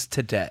things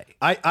today.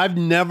 I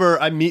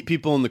meet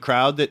people in the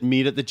crowd that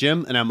meet at the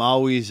gym, and I'm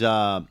always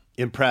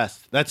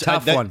impressed. That's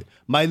tough one.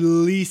 My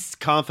least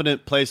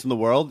confident place in the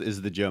world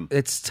is the gym.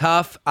 It's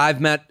tough.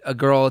 I've met one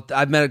girl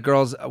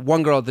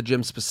at the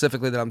gym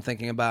specifically that I'm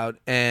thinking about,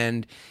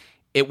 and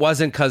it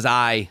wasn't because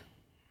I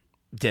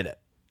did it.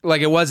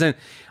 Like, it wasn't,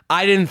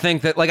 I didn't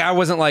think that, like, I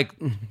wasn't like,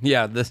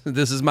 yeah, this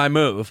is my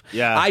move.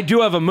 Yeah. I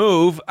do have a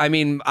move. I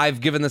mean,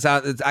 I've given this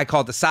out, I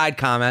call it the side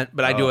comment,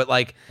 but I do it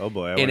like Oh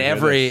boy, in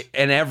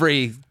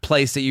every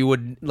place that you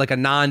would, like a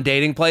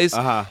non-dating place,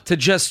 to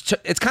just,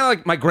 it's kind of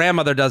like my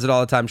grandmother does it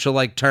all the time. She'll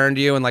like turn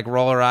to you and like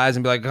roll her eyes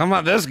and be like, come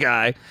on, this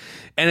guy.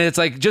 And it's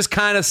like just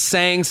kind of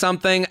saying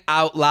something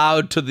out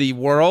loud to the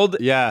world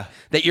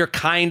that you're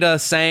kind of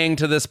saying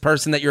to this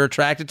person that you're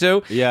attracted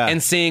to,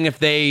 and seeing if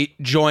they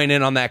join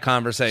in on that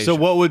conversation. So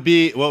what would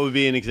be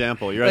an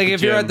example? You're like at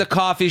if the you're gym. at the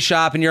coffee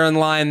shop and you're in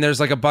line, there's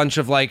like a bunch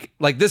of like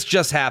this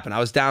just happened. I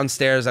was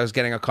downstairs, I was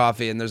getting a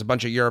coffee, and there's a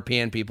bunch of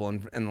European people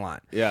in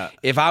line. Yeah.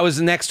 If I was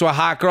next to a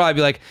hot girl, I'd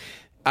be like,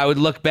 I would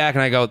look back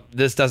and I go,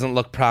 this doesn't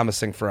look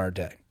promising for our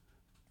day.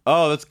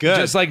 Oh, that's good.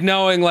 Just like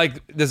knowing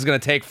like this is going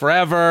to take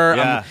forever.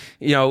 Yeah.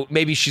 You know,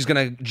 maybe she's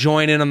going to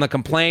join in on the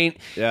complaint.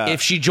 Yeah.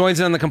 If she joins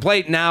in on the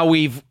complaint, now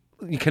we've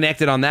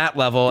connected on that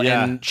level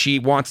and she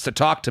wants to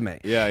talk to me.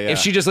 Yeah. If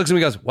she just looks at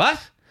me and goes,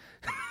 what?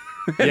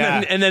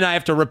 and then I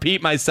have to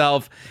repeat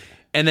myself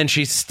and then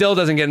she still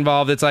doesn't get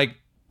involved. It's like,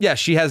 yeah,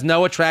 she has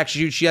no attraction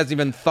to you. She hasn't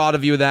even thought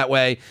of you that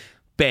way.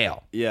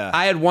 Bail. Yeah.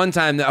 I had one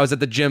time that I was at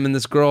the gym and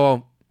this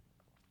girl,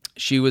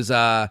 she was,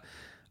 I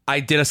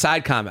did a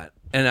side comment.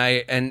 And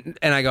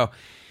I go,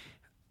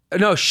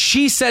 no,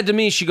 she said to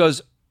me, she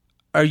goes,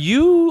 are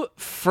you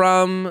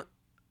from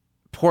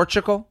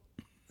Portugal?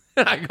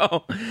 And I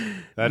go,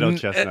 that old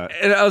chestnut.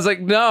 And I was like,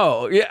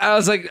 no. Yeah, I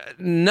was like,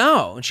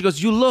 no. And she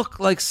goes, you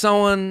look like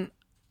someone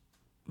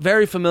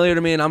very familiar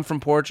to me and I'm from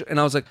Portugal. And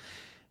I was like,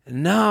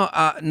 no,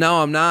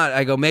 I'm not.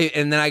 I go, maybe.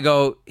 And then I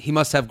go, he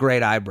must have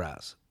great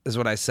eyebrows, is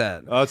what I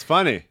said. Oh, it's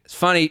funny. It's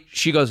funny.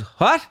 She goes,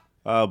 what?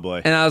 Oh,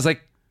 boy. And I was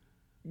like,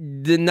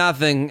 did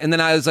nothing. And then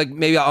I was like,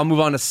 maybe I'll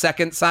move on to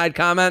second side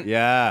comment.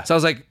 Yeah. So I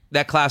was like,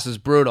 that class is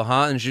brutal,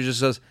 huh? And she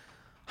just goes,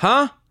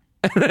 huh?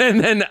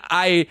 And then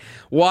I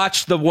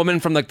watched the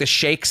woman from like the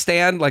shake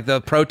stand, like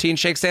the protein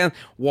shake stand,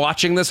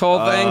 watching this whole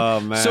thing.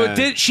 Oh, man. So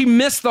she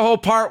missed the whole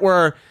part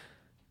where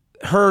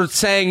her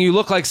saying you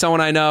look like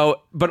someone I know,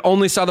 but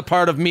only saw the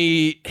part of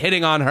me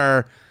hitting on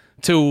her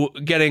to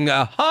getting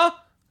a huh?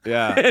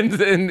 Yeah.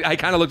 And I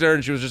kind of looked at her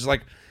and she was just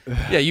like,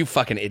 yeah, you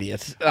fucking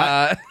idiot.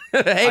 Hello,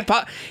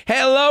 Papa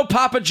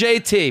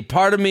JT.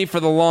 Pardon me for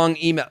the long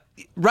email.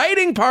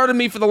 Writing pardon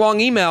me for the long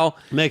email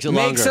makes it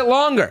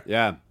longer.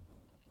 Yeah.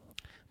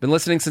 Been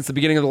listening since the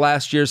beginning of the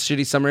last year's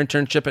shitty summer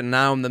internship, and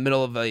now I'm in the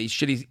middle of a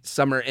shitty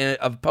summer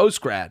of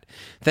post-grad.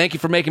 Thank you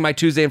for making my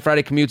Tuesday and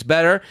Friday commutes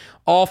better.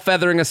 All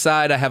feathering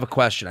aside, I have a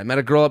question. I met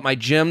a girl at my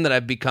gym that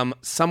I've become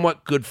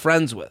somewhat good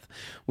friends with.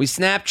 We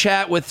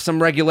Snapchat with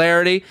some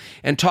regularity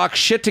and talk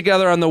shit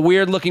together on the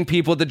weird-looking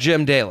people at the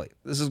gym daily.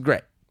 This is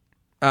great.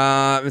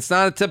 It's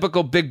not a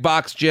typical big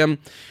box gym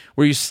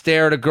where you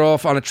stare at a girl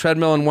on a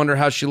treadmill and wonder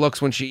how she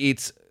looks when she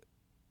eats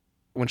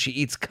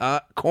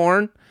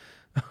corn.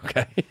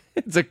 Okay.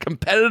 It's a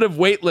competitive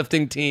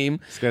weightlifting team.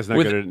 This guy's not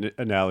good at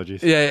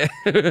analogies. Yeah.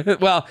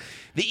 Well,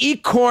 the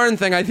eat corn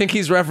thing, I think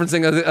he's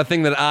referencing a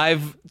thing that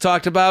I've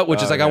talked about,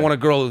 which is like, I want a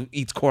girl who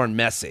eats corn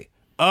messy.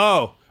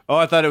 Oh,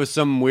 I thought it was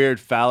some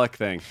weird phallic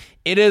thing.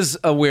 It is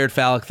a weird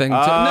phallic thing.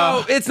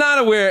 No, it's not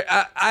a weird.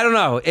 I don't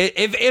know.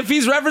 If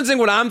he's referencing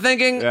what I'm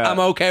thinking, I'm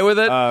okay with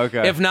it.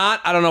 Okay. If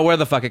not, I don't know where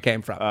the fuck it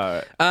came from.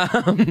 All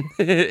right.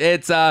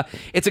 It's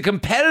a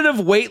competitive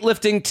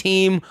weightlifting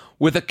team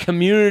with a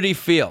community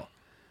feel.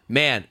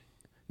 Man,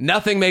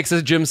 nothing makes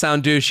a gym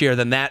sound douchier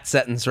than that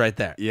sentence right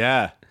there.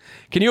 Yeah.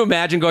 Can you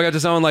imagine going up to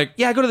someone like,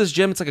 yeah, I go to this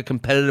gym. It's like a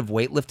competitive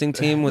weightlifting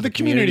team with The a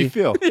community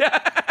feel.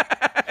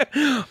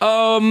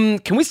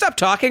 Can we stop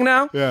talking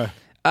now? Yeah.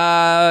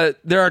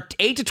 There are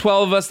 8 to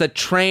 12 of us that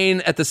train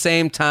at the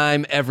same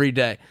time every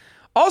day.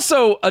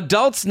 Also,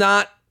 adults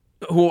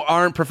who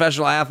aren't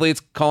professional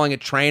athletes calling it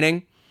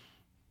training,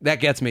 that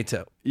gets me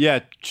too.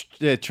 Yeah,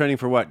 training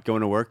for what?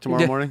 Going to work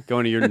tomorrow morning?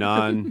 Going to your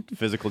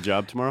non-physical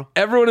job tomorrow?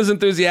 Everyone is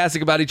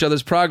enthusiastic about each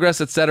other's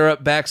progress, etc.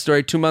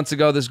 Backstory, 2 months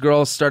ago, this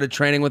girl started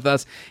training with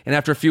us, and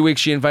after a few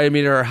weeks, she invited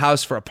me to her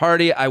house for a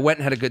party. I went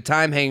and had a good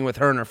time hanging with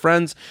her and her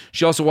friends.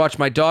 She also watched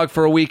my dog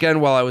for a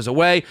weekend while I was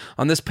away.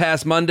 On this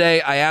past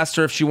Monday, I asked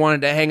her if she wanted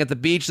to hang at the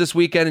beach this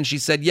weekend, and she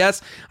said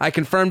yes. I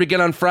confirmed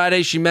again on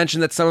Friday. She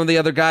mentioned that some of the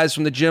other guys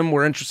from the gym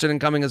were interested in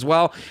coming as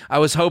well. I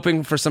was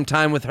hoping for some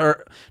time with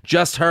her,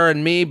 just her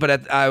and me,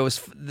 but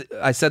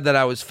I said that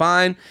I was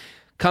fine.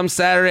 Come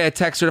Saturday, I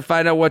text her to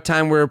find out what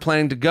time we were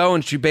planning to go,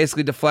 and she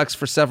basically deflects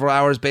for several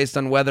hours based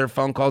on weather,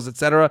 phone calls,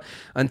 etc.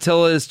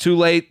 Until it is too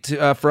late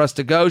for us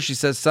to go. She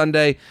says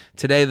Sunday,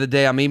 today, the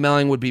day I'm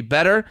emailing, would be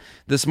better.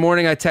 This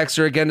morning, I text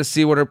her again to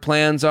see what her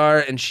plans are,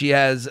 and she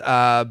has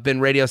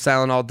been radio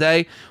silent all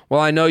day.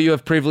 Well, I know you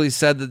have previously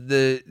said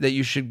that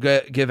you should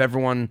give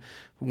everyone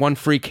one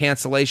free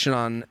cancellation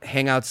on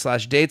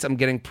Hangouts/dates. I'm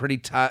getting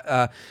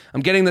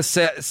I'm getting the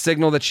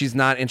signal that she's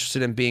not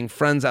interested in being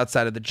friends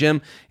outside of the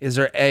gym. Is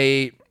there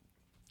a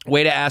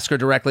way to ask her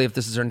directly if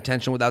this is her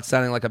intention without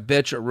sounding like a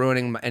bitch or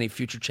ruining any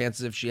future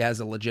chances if she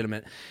has a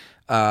legitimate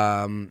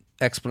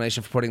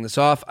explanation for putting this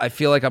off. I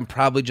feel like I'm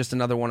probably just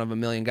another one of a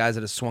million guys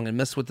that has swung and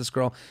missed with this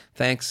girl.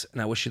 Thanks,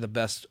 and I wish you the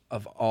best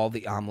of all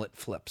the omelet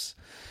flips.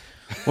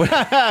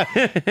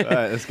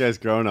 This guy's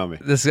growing on me.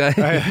 This guy,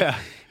 yeah.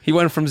 He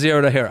went from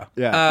zero to hero.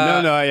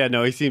 Yeah,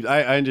 no. He seems.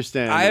 I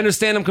understand. I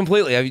understand him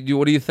completely.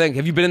 What do you think?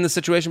 Have you been in this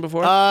situation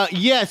before?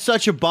 Yeah, it's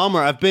such a bummer.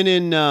 I've been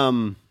in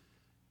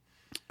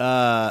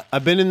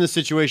the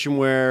situation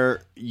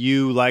where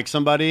you like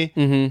somebody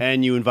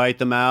and you invite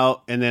them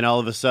out, and then all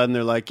of a sudden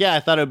they're like, "Yeah,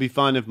 I thought it would be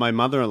fun if my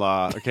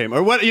mother-in-law came,"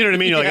 or what? You know what I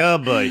mean? You're like, "Oh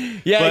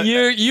boy." Yeah, but,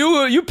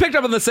 you picked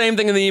up on the same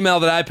thing in the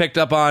email that I picked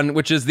up on,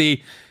 which is a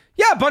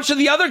bunch of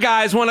the other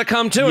guys want to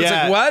come too. It's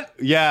like, what?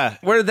 Yeah.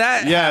 Where did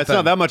that happen? It's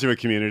not that much of a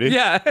community.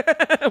 Yeah.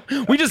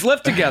 We just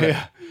live together.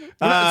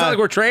 It's not like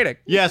we're trading.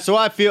 Yeah, so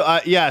I feel,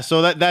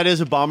 so that is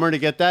a bummer to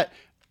get that.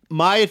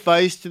 My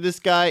advice to this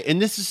guy,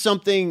 and this is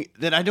something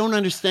that I don't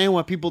understand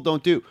why people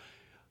don't do.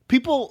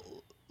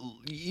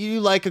 You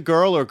like a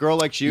girl or a girl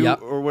likes you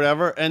or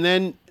whatever, and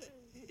then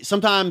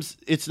sometimes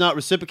it's not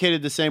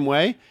reciprocated the same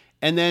way.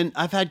 And then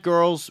I've had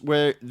girls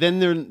where then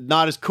they're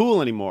not as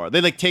cool anymore.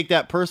 They like take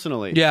that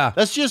personally. Yeah.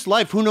 That's just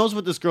life. Who knows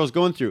what this girl's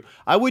going through?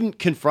 I wouldn't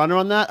confront her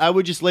on that. I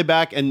would just lay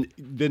back, and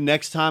the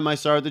next time I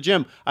saw her at the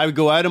gym, I would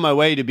go out of my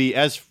way to be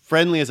as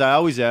friendly as I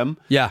always am.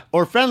 Yeah.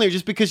 Or friendlier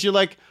just because you're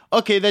like,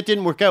 okay, that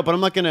didn't work out, but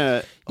I'm not going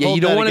to. Yeah,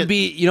 you don't want to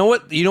be, you know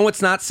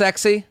what's not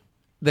sexy?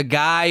 The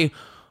guy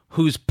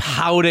who's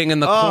pouting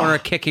in the corner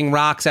kicking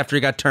rocks after he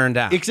got turned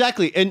down.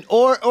 Exactly. And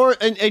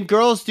and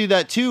girls do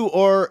that too,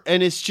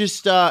 and it's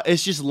just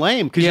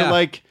lame because you're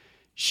like,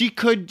 she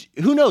could,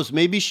 who knows,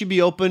 maybe she'd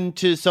be open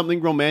to something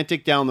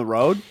romantic down the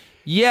road.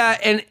 Yeah,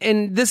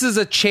 and this is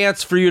a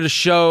chance for you to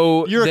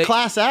show you're a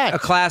class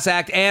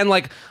act, and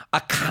like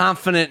a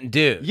confident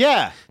dude.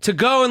 Yeah, to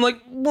go and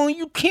like, well,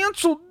 you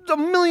canceled a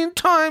million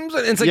times,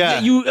 and it's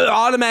like you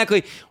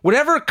automatically,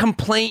 whatever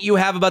complaint you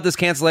have about this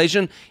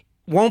cancellation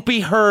won't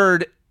be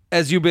heard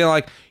as you being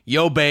like,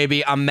 yo,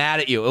 baby, I'm mad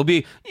at you. It'll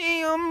be,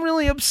 I'm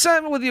really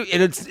upset with you.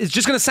 And it's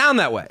just going to sound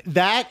that way.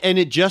 That, and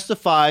it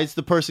justifies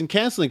the person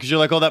canceling because you're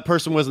like, oh, that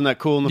person wasn't that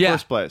cool in the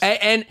first place.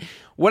 And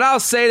what I'll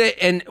say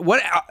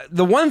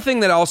the one thing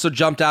that also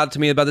jumped out to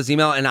me about this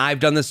email, and I've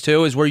done this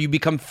too, is where you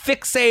become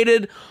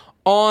fixated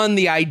on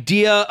the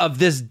idea of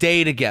this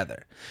day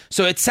together.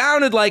 So it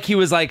sounded like he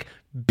was like,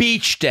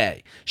 beach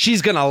day.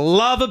 She's going to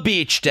love a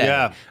beach day.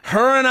 Yeah.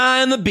 Her and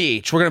I on the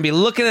beach. We're going to be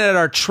looking at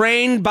our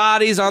trained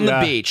bodies on the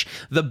beach.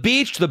 The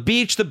beach, the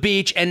beach, the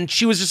beach. And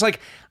she was just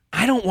like,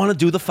 I don't want to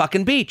do the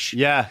fucking beach.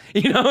 Yeah.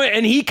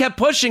 And he kept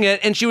pushing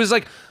it. And she was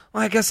like,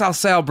 well, I guess I'll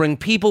say I'll bring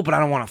people, but I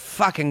don't want to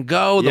fucking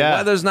go. The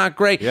weather's not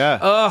great. Yeah.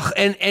 Ugh.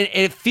 And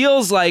it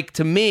feels like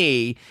to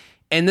me,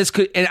 and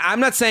I'm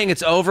not saying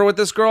it's over with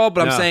this girl,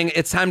 but I'm saying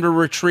it's time to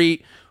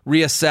retreat,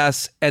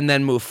 reassess, and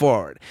then move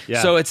forward.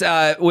 Yeah. So it's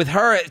with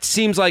her, it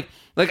seems like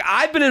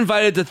I've been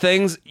invited to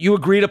things, you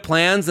agree to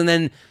plans, and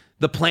then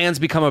the plans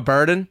become a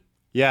burden.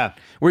 Yeah.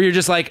 Where you're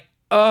just like,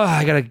 oh,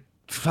 I gotta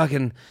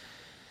fucking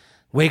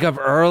wake up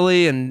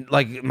early, and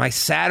like my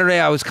Saturday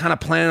I was kind of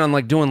planning on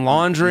like doing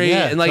laundry,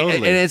 and like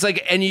totally. And it's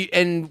like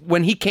and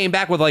when he came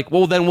back with like,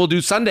 well, then we'll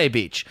do Sunday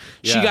beach,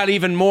 she got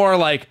even more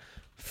like,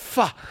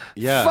 fuck,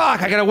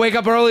 I gotta wake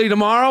up early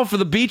tomorrow for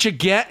the beach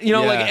again,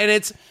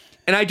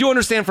 and I do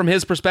understand from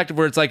his perspective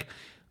where it's like,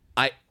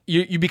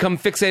 you become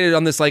fixated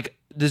on this like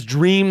this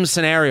dream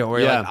scenario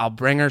where you're like, I'll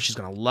bring her, she's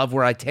gonna love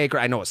where I take her,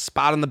 I know a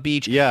spot on the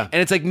beach, and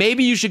it's like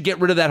maybe you should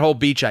get rid of that whole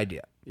beach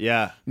idea.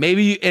 Yeah,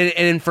 maybe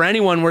and for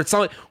anyone where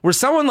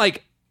someone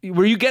like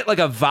where you get like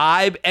a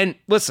vibe, and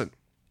listen,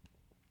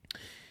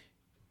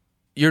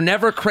 you're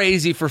never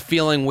crazy for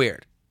feeling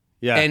weird,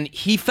 and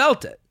he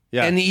felt it,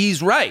 and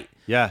he's right,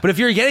 but if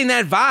you're getting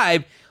that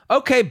vibe,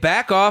 okay,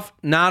 back off.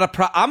 Not a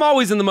problem. I'm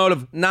always in the mode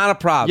of not a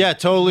problem. Yeah,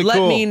 totally Let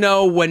cool. me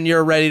know when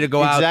you're ready to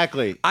go out.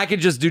 Exactly. I could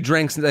just do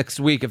drinks next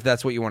week if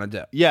that's what you want to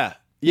do. Yeah.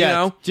 You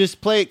know?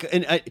 Just play.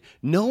 And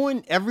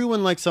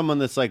everyone likes someone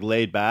that's like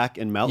laid back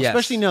and mellow. Yes.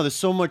 Especially now, there's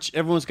so much,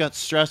 everyone's got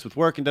stress with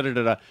work and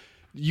da-da-da-da.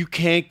 You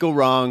can't go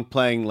wrong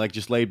playing like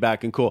just laid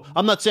back and cool.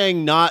 I'm not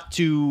saying not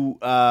to,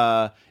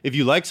 if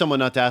you like someone,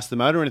 not to ask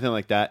them out or anything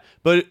like that.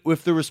 But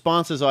if the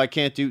response is, oh, I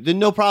can't do, then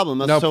no problem.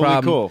 That's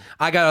totally cool.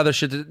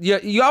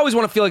 You always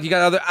want to feel like you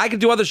got I could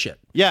do other shit.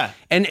 Yeah.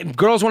 And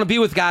girls want to be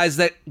with guys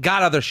that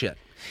got other shit.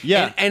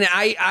 Yeah. And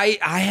I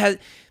had,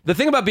 the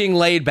thing about being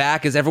laid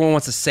back is everyone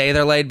wants to say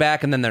they're laid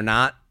back and then they're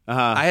not.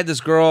 I had this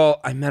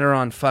girl, I met her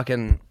on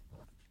fucking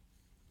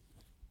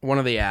one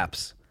of the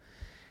apps.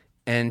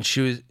 And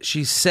she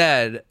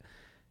said,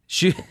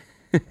 she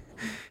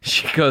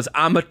goes,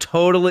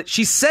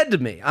 she said to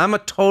me, I'm a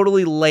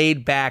totally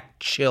laid back,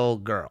 chill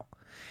girl.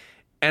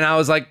 And I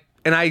was like,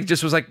 and I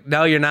just was like,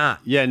 no, you're not.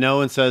 Yeah, no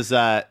one says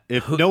that.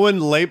 If no one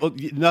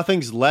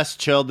nothing's less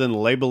chill than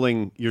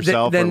labeling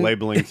yourself or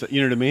labeling,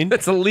 you know what I mean?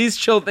 That's the least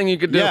chill thing you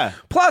could do. Yeah.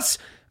 Plus,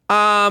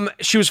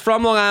 she was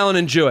from Long Island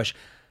and Jewish.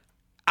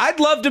 I'd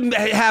love to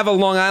have a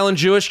Long Island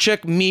Jewish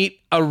chick meet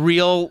a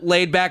real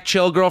laid back,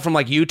 chill girl from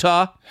like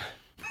Utah.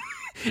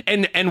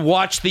 And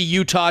watch the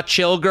Utah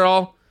chill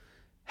girl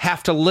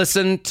have to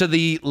listen to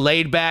the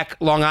laid-back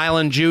Long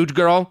Island Jew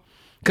girl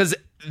because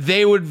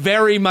they would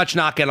very much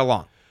not get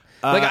along.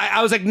 Like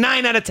I was like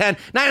 9 out of 10,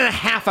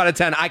 9.5 out of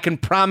 10. I can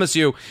promise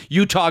you,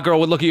 Utah girl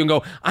would look at you and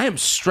go, "I am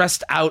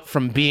stressed out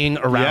from being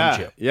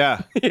around you."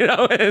 Yeah, you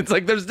know, it's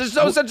like there's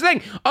no such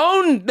thing.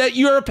 Own that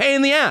you're a pain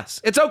in the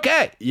ass. It's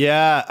okay.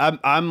 Yeah,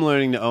 I'm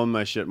learning to own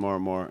my shit more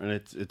and more, and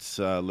it's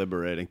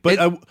liberating.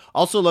 But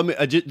also,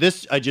 I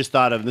just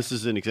thought of. This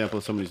is an example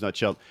of somebody who's not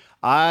chilled.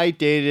 I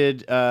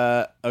dated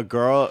a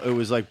girl. It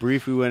was like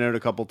brief. We went out a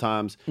couple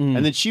times,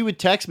 and then she would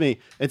text me,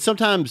 and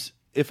sometimes,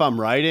 if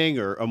I'm writing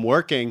or I'm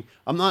working,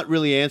 I'm not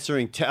really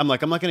answering. I'm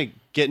like, I'm not going to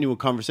get into a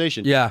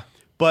conversation. Yeah.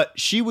 But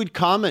she would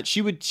comment.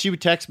 She would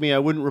text me. I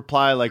wouldn't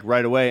reply like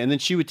right away, and then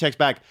she would text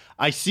back.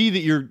 I see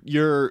that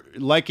you're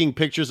liking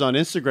pictures on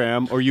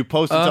Instagram or you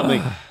posted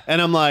something,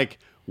 and I'm like,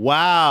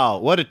 wow,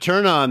 what a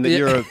turn on that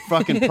you're a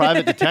fucking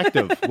private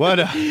detective.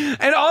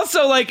 And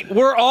also, like,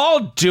 we're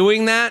all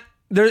doing that.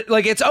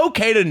 Like, it's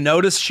okay to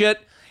notice shit.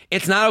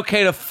 It's not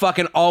okay to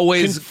fucking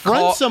always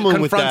confront someone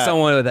with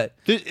it.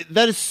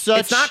 That is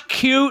such. It's not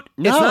cute.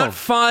 No. It's not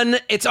fun.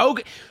 It's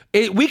okay.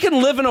 We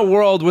can live in a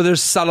world where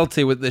there's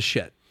subtlety with this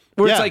shit.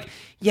 Where it's like,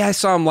 yeah, I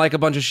saw him like a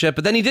bunch of shit,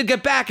 but then he did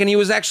get back and he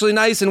was actually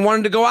nice and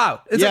wanted to go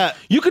out. It's like,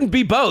 you can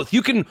be both.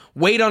 You can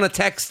wait on a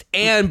text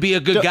and be a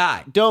good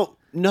guy.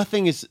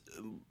 Nothing is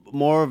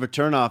more of a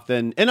turnoff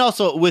than, and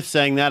also with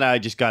saying that, I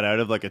just got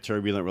out of like a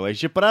turbulent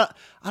relationship, but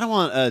I don't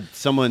want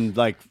someone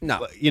like,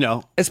 no, you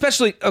know,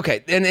 especially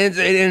okay.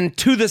 And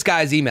to this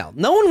guy's email,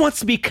 no one wants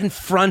to be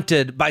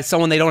confronted by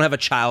someone they don't have a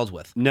child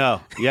with.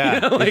 No, yeah, you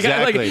know, like,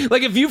 exactly.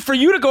 Like for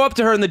you to go up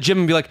to her in the gym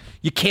and be like,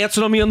 "You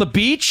canceled on me on the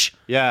beach."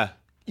 Yeah.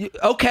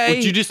 Okay.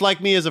 Would you just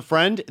like me as a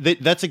friend?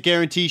 That's a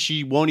guarantee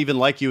she won't even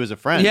like you as a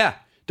friend. Yeah.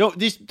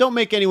 Don't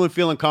make anyone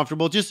feel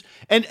uncomfortable.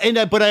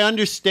 But I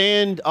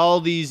understand all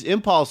these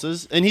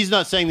impulses, and he's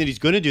not saying that he's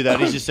going to do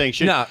that. He's just saying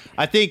shit. No.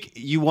 I think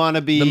you want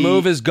to be. The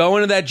move is go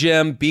into that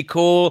gym, be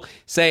cool,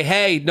 say,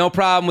 "Hey, no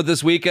problem with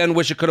this weekend.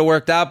 Wish it could have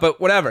worked out, but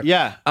whatever."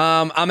 Yeah.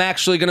 I'm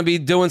actually going to be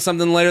doing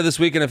something later this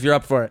weekend if you're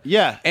up for it.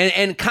 Yeah.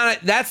 And kind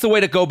of that's the way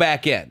to go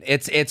back in.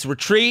 It's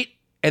retreat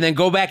and then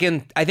go back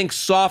in. I think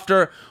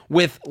softer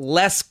with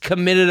less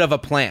committed of a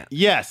plan.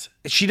 Yes.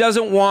 She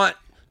doesn't want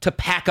to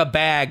pack a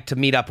bag to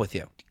meet up with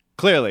you.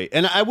 Clearly.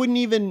 And I wouldn't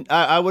even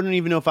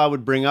know if I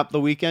would bring up the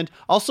weekend.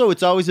 Also,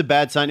 it's always a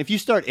bad sign. If you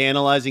start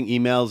analyzing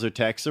emails or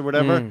texts or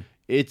whatever,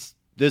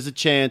 there's a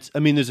chance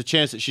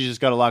that she's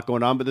just got a lot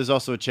going on, but there's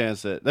also a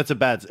chance that's a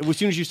bad, as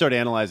soon as you start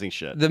analyzing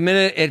shit. The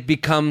minute it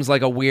becomes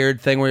like a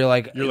weird thing where you're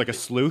like a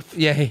sleuth?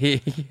 Yeah,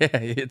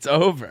 it's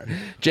over.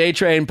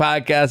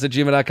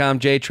 JTrainPodcast@gmail.com,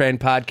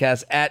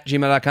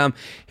 JTrainPodcast@gmail.com.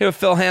 Here with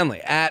Phil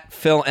Hanley,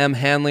 @PhilM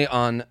Hanley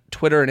on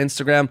Twitter and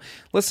Instagram.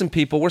 Listen,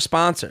 people, we're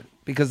sponsored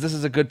because this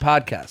is a good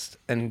podcast,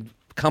 and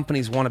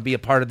companies want to be a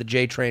part of the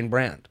J-Train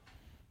brand.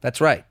 That's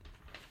right.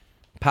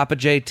 Papa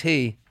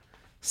JT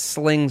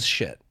slings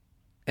shit.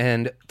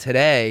 And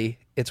today,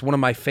 it's one of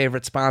my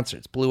favorite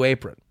sponsors, Blue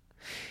Apron.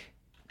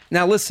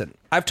 Now, listen,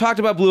 I've talked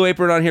about Blue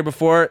Apron on here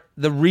before.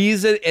 The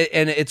reason,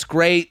 and it's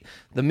great,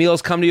 the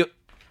meals come to you.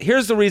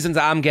 Here's the reasons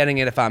I'm getting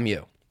it if I'm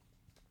you.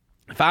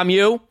 If I'm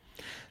you,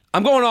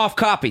 I'm going off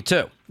copy,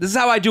 too. This is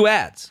how I do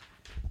ads.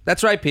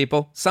 That's right,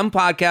 people. Some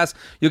podcasts,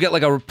 you'll get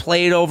like a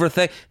played over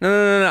thing.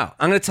 No.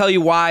 I'm going to tell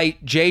you why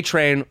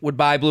J-Train would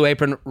buy Blue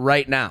Apron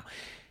right now.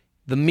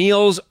 The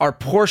meals are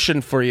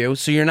portioned for you,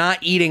 so you're not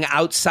eating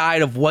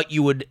outside of what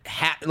you would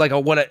have.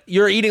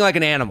 You're eating like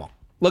an animal.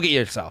 Look at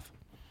yourself.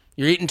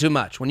 You're eating too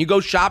much. When you go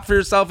shop for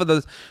yourself at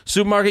the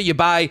supermarket, you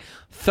buy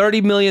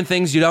 30 million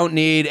things you don't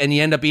need, and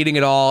you end up eating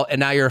it all,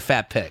 and now you're a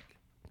fat pig.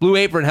 Blue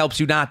Apron helps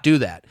you not do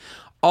that.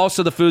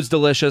 Also, the food's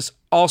delicious.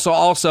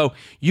 Also,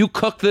 you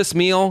cook this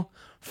meal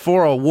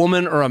for a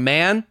woman or a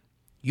man,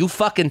 you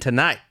fucking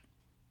tonight.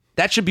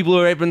 That should be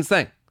Blue Apron's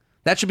thing.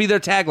 That should be their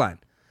tagline.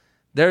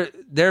 Their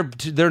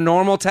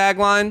normal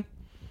tagline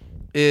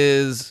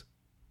is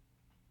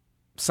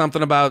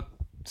something about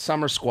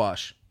summer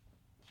squash.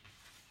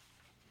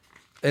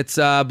 It's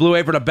Blue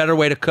Apron, a better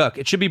way to cook.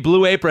 It should be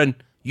Blue Apron,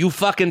 you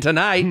fucking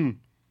tonight. And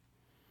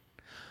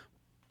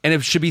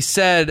it should be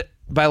said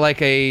by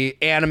like a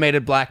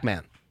animated black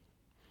man.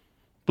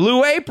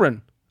 Blue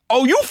Apron,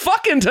 oh, you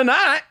fucking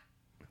tonight.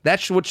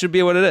 That's what should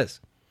be what it is.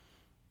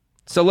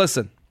 So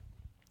listen,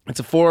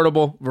 it's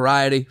affordable,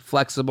 variety,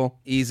 flexible,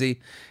 easy,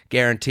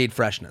 guaranteed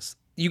freshness.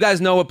 You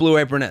guys know what Blue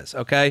Apron is,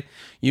 okay?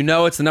 You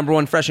know it's the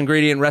 #1 fresh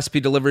ingredient recipe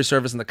delivery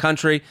service in the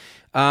country.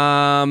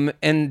 And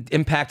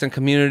impact on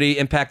community,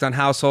 impact on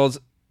households.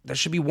 There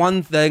should be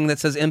one thing that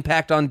says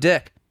impact on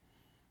dick.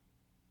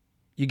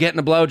 You're getting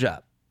a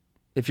blowjob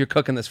if you're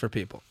cooking this for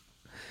people.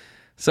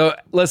 So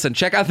listen,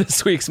 check out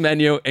this week's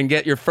menu and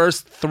get your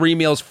first 3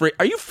 meals free.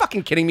 Are you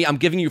fucking kidding me? I'm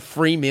giving you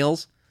free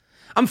meals?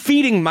 I'm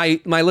feeding my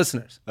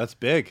listeners. That's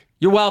big.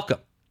 You're welcome.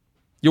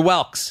 You're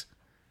welks.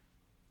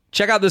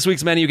 Check out this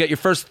week's menu. Get your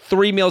first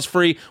 3 meals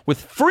free with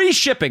free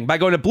shipping by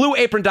going to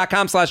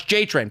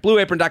blueapron.com/JTrain.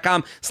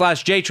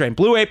 Blueapron.com/JTrain.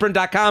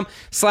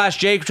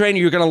 Blueapron.com/JTrain.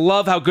 You're going to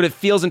love how good it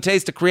feels and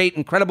tastes to create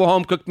incredible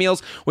home-cooked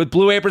meals with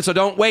Blue Apron, so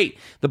don't wait.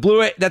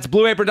 That's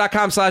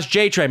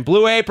blueapron.com/JTrain.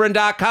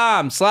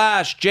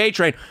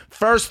 Blueapron.com/JTrain.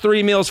 First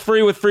 3 meals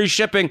free with free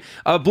shipping.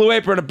 Blue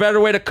Apron, a better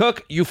way to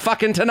cook. You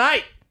fucking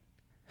tonight.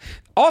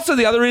 Also,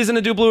 the other reason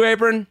to do Blue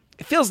Apron,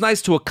 it feels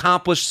nice to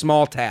accomplish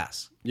small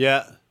tasks.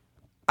 Yeah.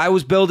 I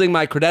was building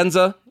my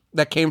credenza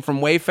that came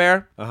from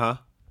Wayfair.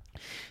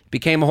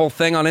 Became a whole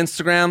thing on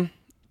Instagram.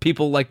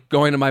 People like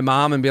going to my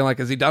mom and being like,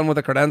 "Is he done with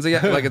the credenza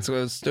yet?" Like it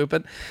was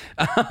stupid.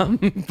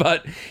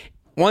 But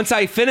once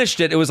I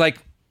finished it, it was like,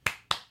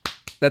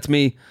 that's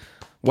me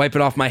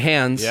wiping off my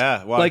hands.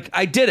 Yeah, wow. Like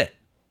I did it.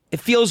 It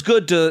feels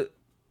good to.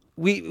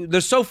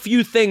 There's so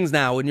few things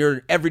now in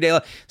your everyday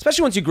life,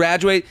 especially once you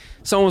graduate.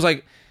 Someone was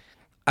like,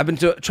 "I've been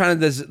trying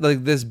to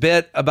this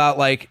bit about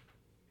like."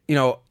 You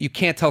know, you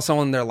can't tell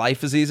someone their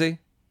life is easy.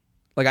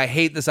 Like, I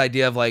hate this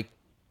idea of like,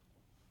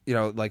 you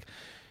know, like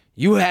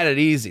you had it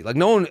easy. Like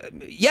no one,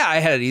 yeah, I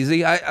had it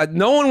easy.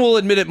 No one will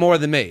admit it more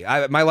than me.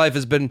 My life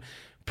has been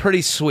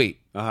pretty sweet.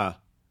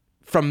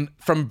 From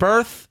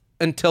birth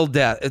until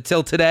death,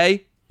 until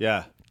today.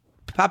 Yeah.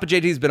 Papa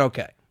JT's been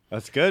okay.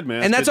 That's good,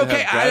 man. And that's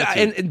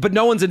okay. But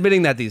no one's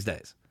admitting that these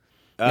days.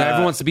 You know,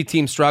 everyone wants to be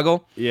team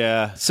struggle.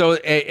 Yeah.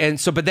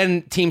 But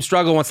then team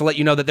struggle wants to let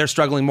you know that they're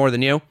struggling more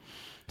than you.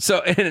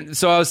 So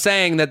I was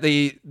saying that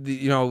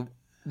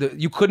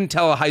you couldn't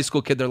tell a high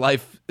school kid their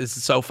life is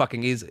so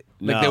fucking easy.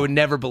 Like they would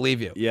never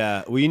believe you.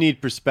 Yeah. Well, you need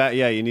perspective.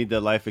 Yeah, you need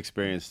the life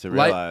experience to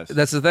realize.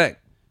 That's the thing.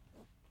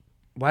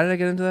 Why did I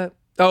get into that?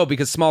 Oh,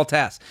 because small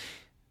tasks.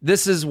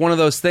 This is one of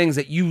those things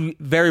that you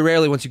very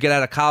rarely, once you get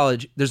out of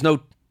college, there's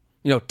no,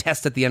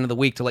 test at the end of the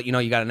week to let you know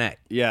you got an A.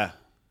 Yeah.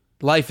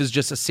 Life is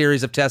just a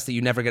series of tests that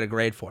you never get a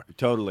grade for.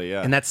 Totally.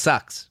 Yeah. And that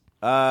sucks.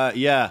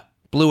 Yeah.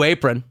 Blue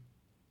Apron.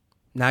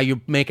 Now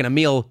you're making a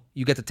meal,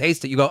 you get to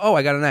taste it, you go, oh,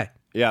 I got an A.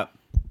 Yeah.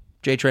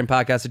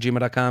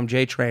 JTrainPodcast@gmail.com,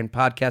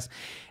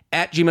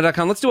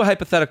 JTrainPodcast@gmail.com. Let's do a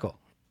hypothetical.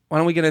 Why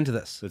don't we get into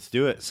this? Let's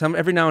do it.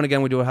 Every now and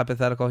again we do a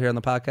hypothetical here on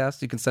the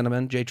podcast. You can send them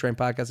in,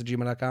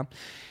 JTrainPodcast@gmail.com.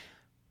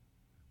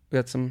 We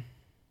got some...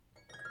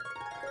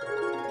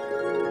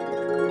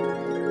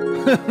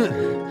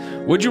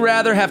 Would you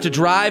rather have to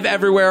drive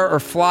everywhere or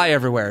fly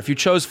everywhere? If you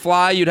chose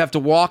fly, you'd have to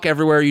walk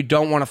everywhere you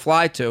don't want to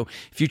fly to.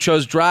 If you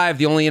chose drive,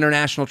 the only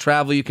international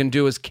travel you can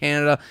do is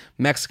Canada,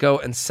 Mexico,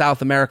 and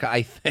South America,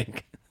 I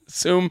think.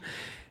 Assume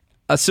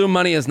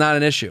money is not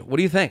an issue. What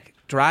do you think?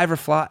 Drive or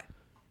fly?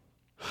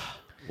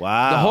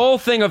 Wow. The whole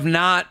thing of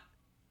not,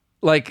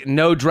 like,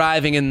 no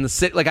driving in the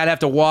city. Like, I'd have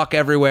to walk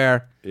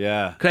everywhere.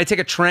 Yeah. Could I take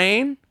a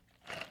train?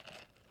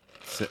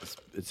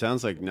 It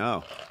sounds like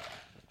no.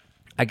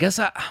 I guess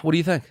what do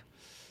you think?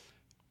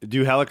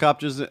 Do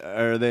helicopters,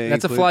 are they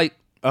That's a flight.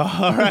 Oh,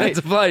 all right. That's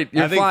a flight.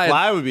 You're I think flying.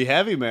 fly would be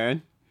heavy,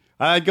 man.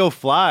 I'd go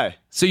fly.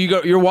 So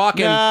you're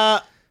walking.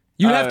 Nah,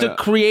 You'd have to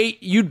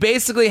create, you'd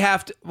basically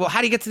have to, well, how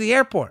do you get to the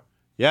airport?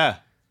 Yeah.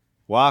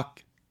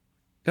 Walk.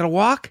 Gotta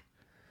walk?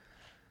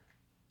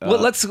 Well,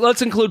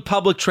 let's include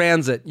public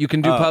transit. You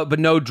can do but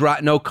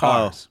no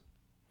cars.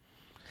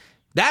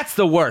 That's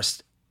the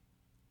worst.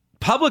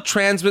 Public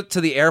transit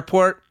to the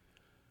airport.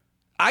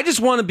 I just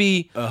want to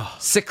be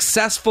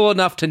successful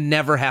enough to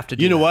never have to do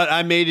that. You know what?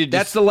 I made it.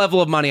 That's the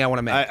level of money I want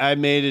to make. I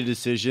made a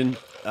decision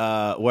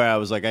where I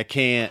was like, I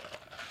can't.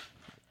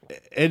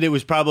 And it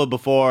was probably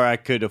before I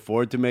could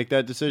afford to make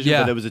that decision.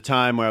 Yeah. But there was a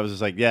time where I was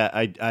just like, yeah,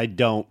 I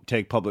don't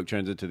take public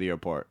transit to the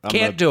airport.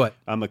 Can't do it.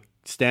 I'm a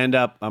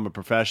stand-up. I'm a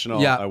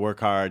professional. Yeah. I work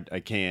hard. I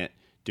can't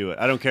do it.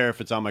 I don't care if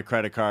it's on my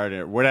credit card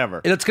or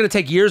whatever. And it's going to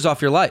take years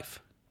off your life.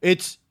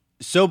 It's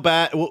so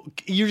bad. Well,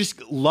 you're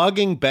just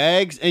lugging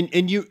bags,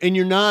 and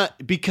you're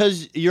not,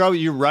 because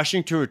you're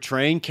rushing to a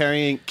train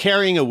carrying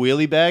a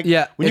wheelie bag.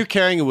 Yeah. When you're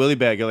carrying a wheelie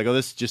bag, you're like, oh,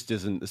 this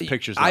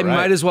picture's not I right.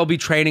 might as well be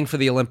training for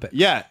the Olympics.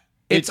 Yeah.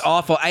 It's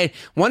awful.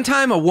 One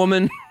time a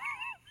woman,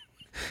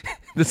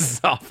 this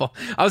is awful.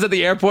 I was at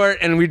the airport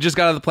and we just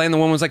got out of the plane. The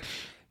woman was like,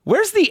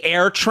 "Where's the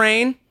air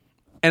train?"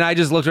 And I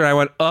just looked at her and I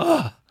went,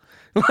 "Ugh."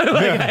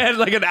 I had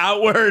like an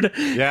outward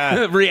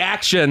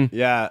reaction.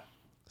 Yeah.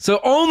 So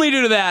only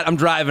due to that, I'm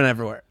driving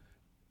everywhere.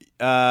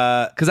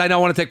 Because I don't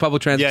want to take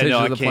public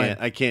transportation to the plane.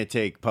 I can't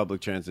take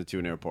public transit to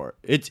an airport.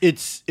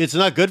 It's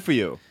not good for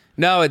you.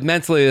 No, it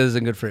mentally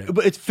isn't good for you.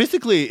 But it's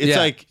physically, it's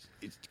like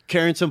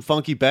carrying some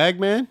funky bag,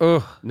 man.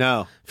 Ugh.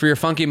 No. For your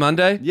funky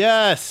Monday?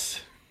 Yes.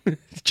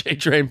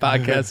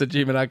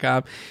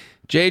 JTrainPodcast@gmail.com.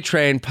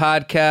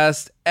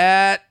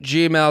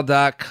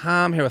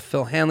 JTrainPodcast@gmail.com. Here with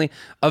Phil Hanley.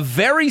 A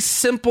very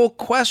simple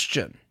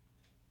question.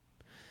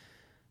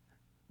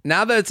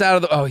 Now that it's out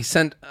of the... Oh, he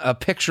sent a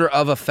picture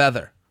of a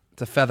feather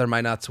to feather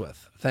my nuts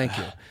with. Thank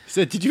you.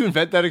 So, did you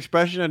invent that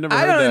expression? I never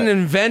heard I that. didn't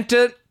invent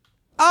it.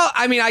 Oh,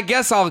 I mean, I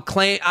guess I'll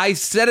claim... I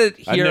said it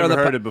here. I've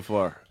never heard it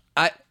before.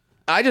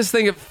 I just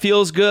think it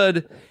feels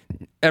good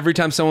every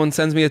time someone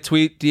sends me a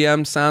tweet,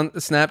 DM,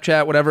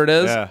 Snapchat, whatever it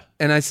is. Yeah.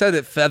 And I said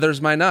it feathers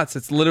my nuts.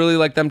 It's literally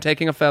like them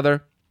taking a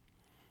feather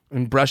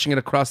and brushing it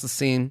across the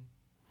scene.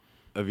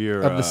 of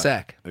your of the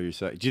sack. Of your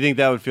sack. Do you think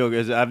that would feel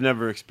good? I've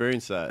never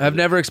experienced that. I've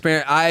never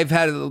experienced. I've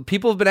had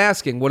people have been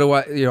asking, "What do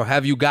I?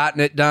 Have you gotten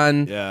it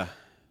done?" Yeah.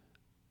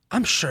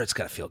 I'm sure it's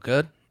got to feel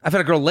good. I've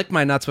had a girl lick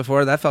my nuts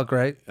before. That felt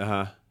great.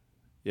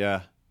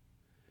 Yeah.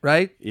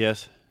 Right?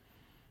 Yes.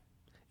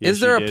 Is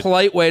there a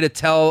polite way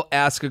to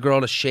ask a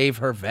girl to shave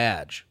her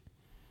vag?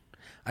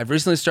 I've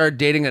recently started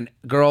dating a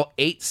girl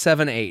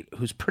 878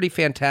 who's pretty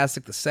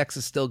fantastic. The sex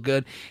is still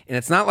good, and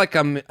it's not like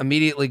I'm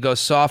immediately go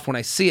soft when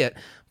I see it,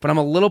 but I'm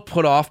a little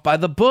put off by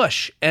the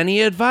bush.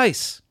 Any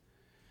advice?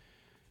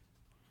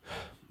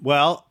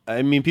 Well,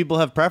 I mean, people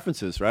have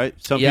preferences, right?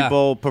 Some Yeah.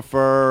 people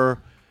prefer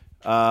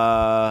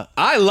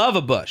I love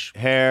a bush.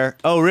 hair.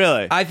 Oh,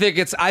 really? I think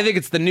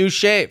it's the new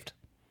shaved,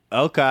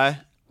 Okay.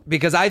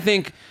 because I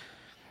think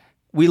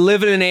we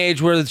live in an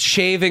age where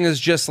shaving is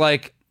just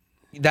like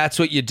that's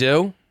what you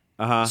do.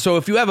 So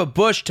if you have a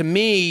bush, to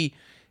me,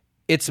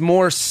 it's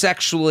more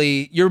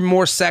sexually. You're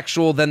more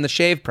sexual than the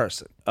shaved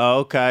person. Oh,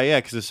 okay. Yeah,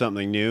 because it's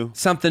something new.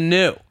 Something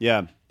new.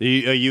 Yeah. Are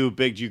you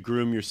big? Do you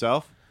groom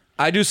yourself?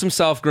 I do some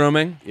self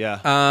grooming. Yeah.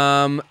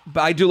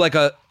 But I do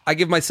I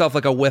give myself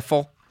like a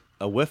whiffle.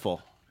 A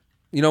whiffle.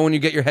 You know when you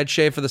get your head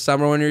shaved for the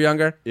summer when you're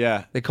younger?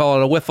 Yeah. They call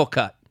it a whiffle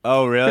cut.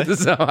 Oh, really?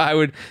 So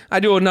I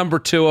do a number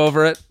 2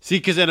 over it. See,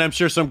 because then I'm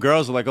sure some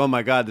girls are like, "Oh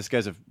my god, this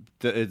guy's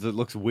it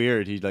looks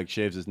weird. He like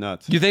shaves his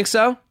nuts." You think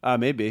so?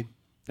 Maybe.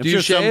 I'm Do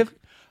you sure shave?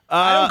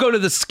 I don't go to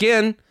the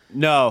skin,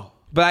 No.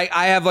 but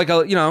I have like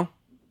a,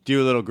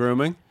 Do a little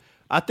grooming.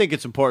 I think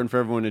it's important for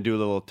everyone to do a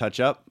little touch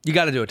up. you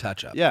got to do a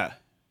touch up. Yeah.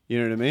 You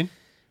know what I mean?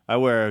 I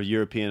wear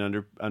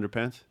European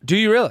underpants. Do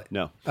you really?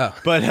 No. Oh.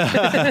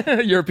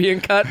 But European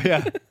cut?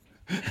 yeah.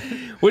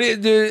 What do you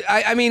do?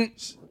 I mean,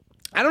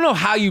 I don't know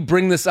how you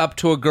bring this up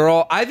to a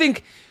girl. I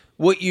think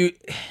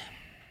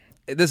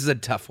this is a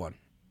tough one.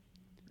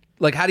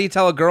 Like, how do you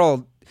tell a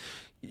girl?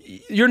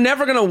 You're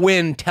never going to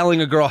win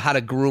telling a girl how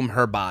to groom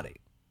her body.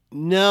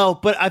 No,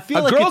 but I feel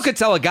A like girl could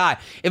tell a guy.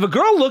 If a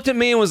girl looked at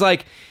me and was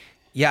like,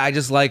 yeah, I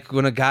just like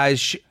when a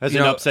guy's... has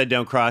an upside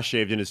down cross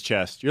shaved in his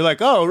chest. You're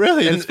like, oh,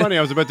 really? It's funny.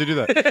 I was about to do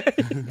that.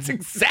 That's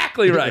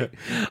exactly right.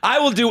 I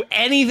will do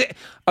anything.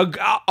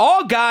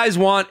 All guys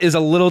want is a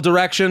little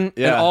direction,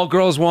 and all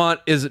girls want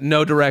is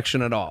no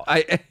direction at all.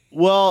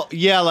 Well,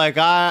 yeah, like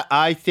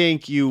I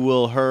think you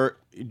will hurt,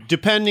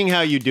 depending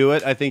how you do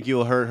it, I think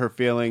you'll hurt her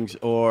feelings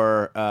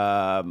or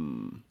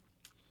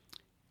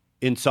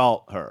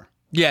insult her.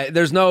 Yeah,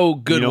 there's no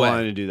good way. You don't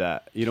want to do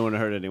that. You don't want to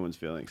hurt anyone's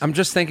feelings. I'm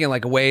just thinking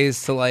like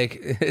ways to like.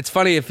 It's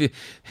funny if you.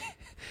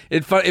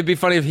 It'd be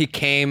funny if he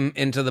came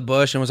into the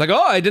bush and was like,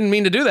 "Oh, I didn't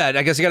mean to do that.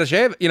 I guess you got to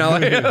shave."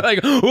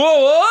 Like whoa,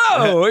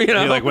 whoa, He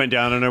like went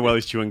down on her while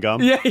he's chewing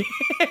gum. Yeah,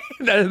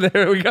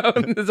 there we go.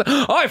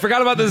 Oh, I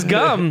forgot about this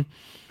gum.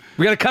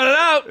 We got to cut it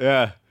out.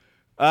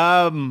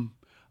 Yeah.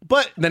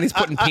 But then he's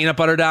putting peanut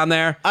butter down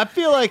there. I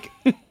feel like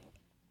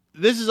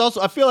this is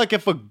also. I feel like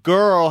if a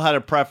girl had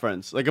a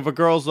preference, like if a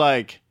girl's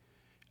like,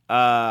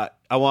 I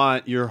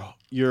want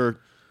your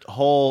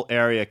whole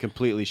area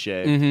completely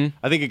shaved. Mm-hmm.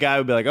 I think a guy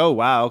would be like, "Oh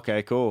wow,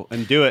 okay, cool,"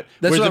 and do it.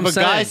 That's Whereas what if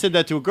a guy said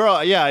that to a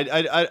girl, yeah,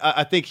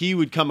 I think he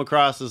would come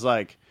across as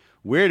like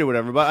weird or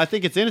whatever. But I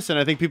think it's innocent.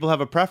 I think people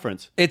have a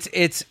preference.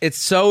 It's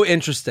so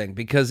interesting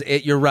because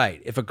you're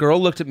right. If a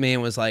girl looked at me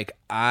and was like,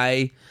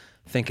 "I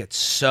think it's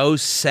so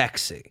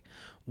sexy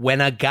when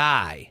a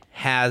guy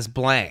has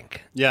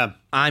blank," yeah,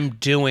 I'm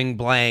doing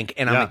blank,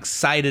 and I'm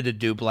excited to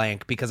do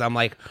blank because I'm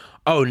like,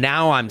 oh,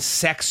 now I'm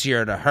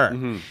sexier to her.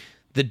 Mm-hmm.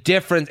 The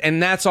difference,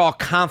 and that's all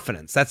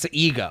confidence. That's the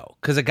ego.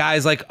 Because a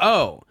guy's like,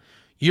 oh,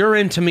 you're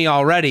into me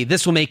already.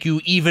 This will make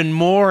you even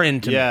more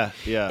into me. Yeah.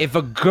 If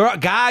a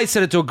guy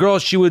said it to a girl,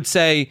 she would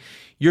say,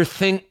 you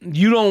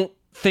don't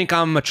think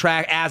I'm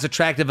as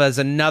attractive as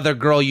another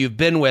girl you've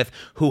been with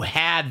who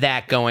had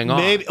that going on.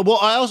 Maybe. Well,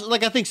 I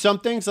think some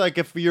things, like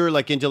if you're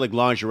like into like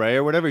lingerie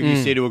or whatever,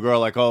 you say to a girl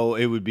like, "Oh,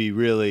 it would be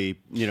really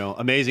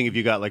amazing if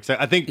you got like."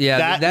 I think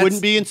that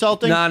wouldn't be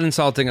insulting. Not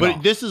insulting at all.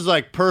 But this is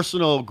like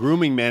personal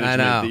grooming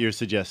management that you're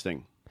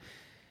suggesting.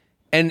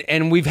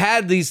 And we've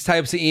had these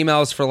types of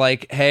emails for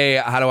like, hey,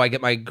 how do I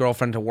get my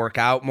girlfriend to work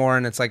out more?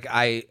 And it's like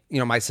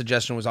my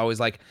suggestion was always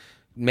like,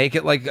 make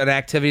it like an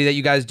activity that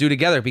you guys do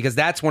together, because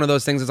that's one of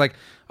those things. It's like,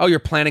 oh, you're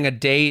planning a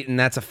date and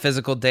that's a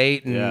physical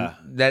date, and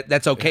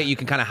that's okay. You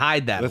can kind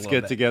I that. Let's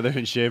get together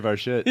and shave our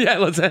shit. Yeah,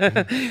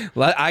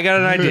 I got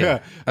an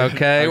idea.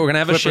 Okay, we're gonna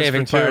have a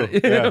shaving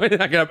party.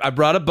 Yeah. I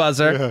brought a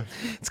buzzer. Yeah.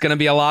 It's gonna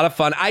be a lot of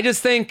fun. I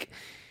just think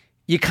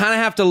you kind of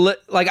have to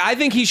I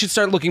think he should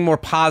start looking more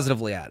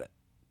positively at it.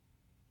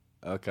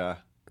 Okay.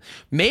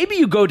 Maybe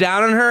you go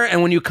down on her,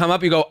 and when you come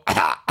up, you go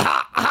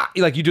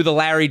like you do the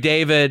Larry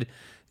David.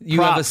 You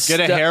Props.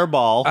 Get a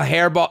hairball. A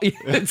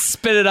hairball.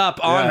 Spit it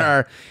up on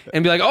her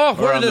and be like, oh,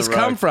 where did this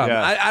come from?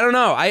 Yeah. I don't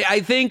know.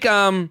 I think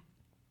I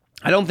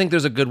don't think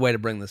there's a good way to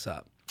bring this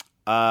up.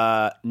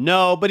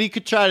 No, but he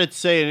could try to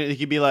say it. He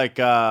could be like,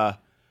 oh,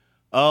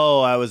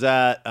 I was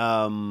at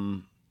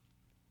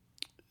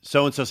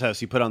so-and-so's house.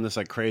 He put on this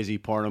like crazy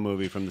porno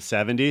movie from the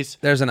 70s.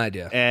 There's an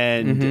idea.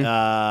 And,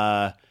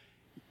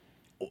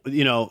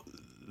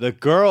 the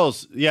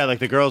girls,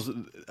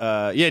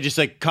 just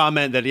like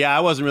comment that I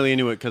wasn't really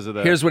into it because of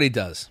the. Here's what he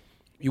does: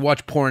 you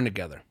watch porn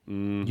together.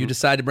 Mm-hmm. You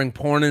decide to bring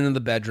porn into the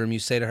bedroom. You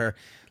say to her,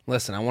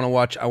 "Listen, I want to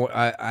watch.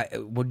 I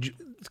would you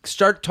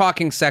start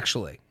talking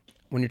sexually.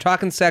 When you're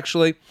talking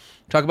sexually,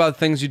 talk about the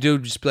things you do.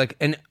 Just be like,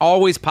 and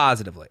always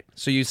positively.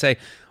 So you say."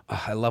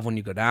 Oh, I love when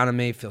you go down on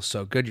me. It feels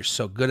so good. You're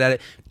so good at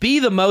it. Be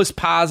the most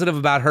positive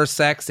about her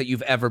sex that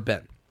you've ever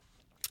been.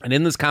 And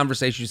in this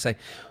conversation, you say,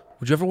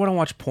 would you ever want to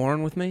watch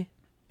porn with me?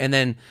 And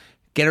then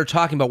get her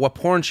talking about what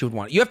porn she would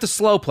want. You have to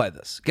slow play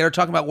this. Get her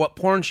talking about what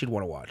porn she'd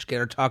want to watch. Get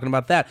her talking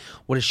about that.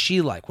 What does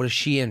she like? What is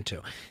she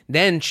into?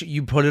 Then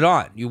you put it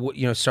on.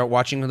 You start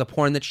watching the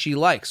porn that she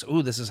likes.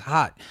 Ooh, this is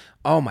hot.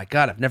 Oh my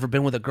God, I've never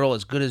been with a girl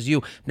as good as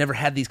you. Never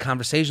had these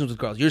conversations with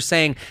girls. You're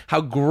saying how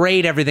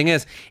great everything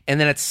is. And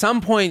then at some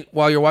point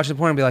while you're watching the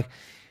porn, be like,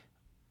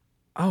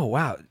 oh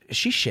wow, is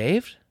she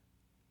shaved?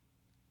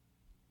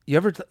 You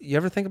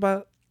ever think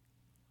about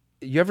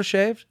it? You ever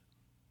shaved?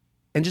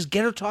 And just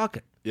get her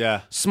talking.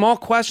 Yeah. Small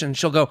question.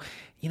 She'll go,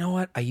 you know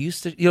what? I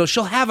used to,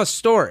 she'll have a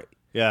story.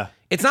 Yeah.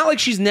 It's not like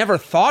she's never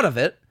thought of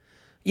it.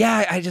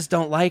 Yeah, I just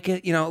don't like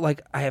it.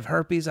 Like I have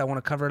herpes. I want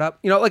to cover it up.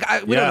 We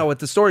don't know what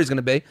the story's going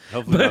to be.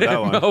 Hopefully not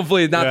that one.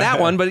 Hopefully not that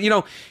one. But,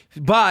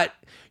 but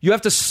you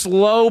have to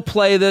slow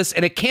play this.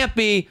 And it can't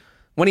be,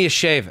 when are you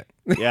shaving?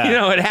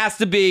 Yeah. It has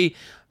to be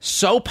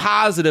so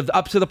positive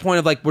up to the point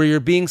of like where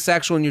you're being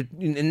sexual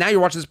and now you're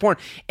watching this porn.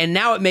 And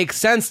now it makes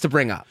sense to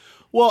bring up.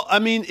 Well, I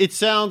mean, it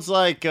sounds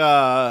like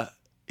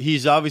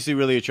he's obviously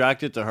really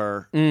attracted to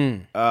her.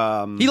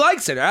 He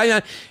likes it.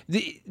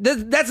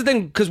 That's the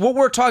thing, because what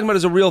we're talking about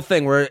is a real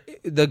thing, where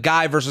the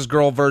guy versus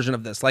girl version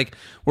of this, like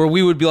where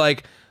we would be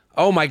like,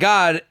 oh my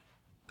God,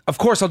 of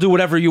course I'll do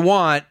whatever you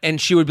want.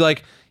 And she would be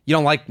like, you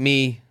don't like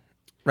me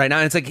right now.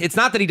 And it's like, it's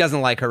not that he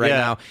doesn't like her right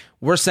now.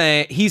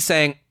 He's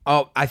saying,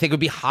 oh, I think it would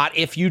be hot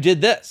if you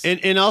did this.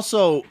 And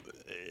also,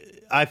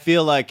 I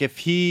feel like if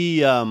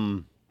she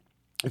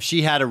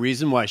had a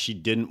reason why she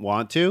didn't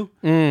want to,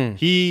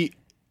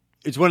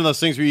 it's one of those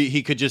things where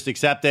he could just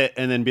accept it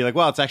and then be like,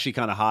 well, it's actually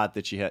kind of hot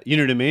that she had, you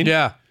know what I mean?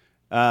 Yeah.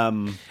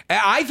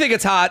 I think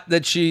it's hot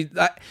that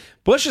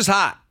Bush is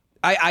hot.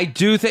 I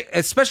do think,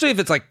 especially if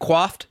it's like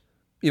coiffed,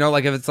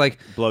 like if it's like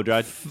blow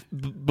dried,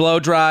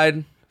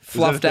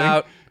 fluffed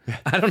out.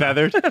 I don't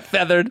Feathered. know.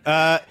 Feathered.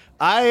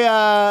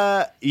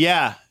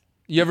 Yeah.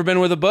 You ever been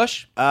with a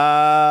Bush?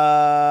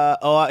 Yeah,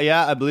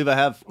 I believe I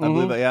have.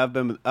 I've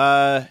been with,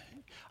 I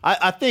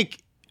think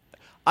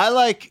I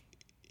like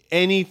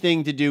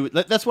anything to do.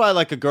 That's why I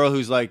like a girl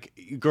who's like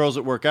girls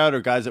that work out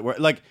or guys that work.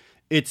 Like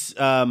it's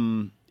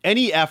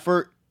any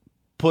effort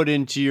put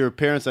into your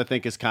appearance, I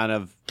think, is kind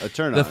of a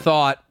turn on. The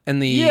thought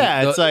and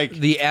it's like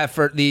the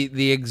effort,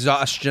 the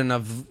exhaustion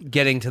of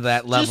getting to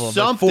that level of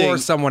something for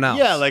someone else.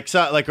 Yeah,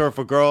 or if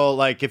a girl,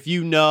 like if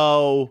you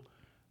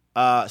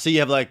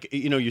have like,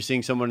 you're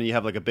seeing someone and you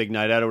have like a big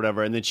night out or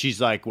whatever, and then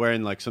she's like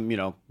wearing like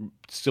some,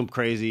 some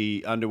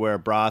crazy underwear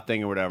bra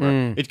thing or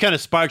whatever. It kind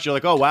of sparks. You're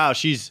like, oh wow,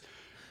 she's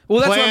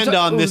planned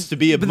on this to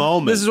be a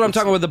moment. This is what I'm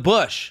talking about with the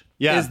Bush.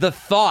 Yeah, is the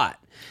thought,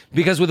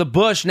 because with a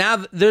Bush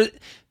now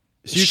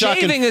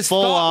shaving is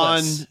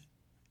thoughtless.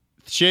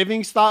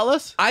 Shaving's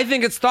thoughtless? I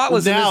think it's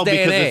thoughtless now in this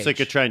day and age. It's like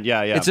a trend.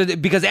 Yeah.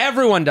 Because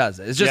everyone does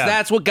it. It's just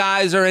that's what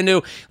guys are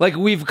into. Like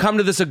we've come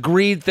to this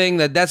agreed thing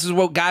that this is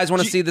what guys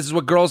want to see. This is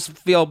what girls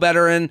feel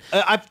better in.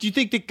 Do you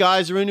think that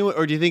guys are into it,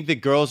 or do you think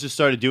that girls just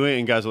started doing it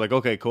and guys are like,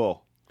 okay,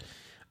 cool?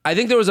 I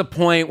think there was a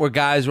point where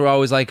guys were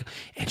always like,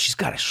 and she's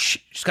got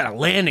a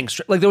landing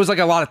strip. Like there was like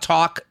a lot of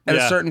talk at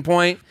a certain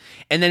point,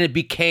 and then it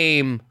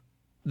became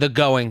the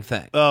going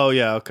thing. Oh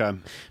yeah, okay.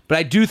 But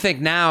I do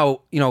think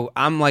now,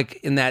 I'm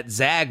like in that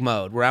zag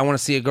mode where I want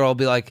to see a girl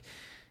be like,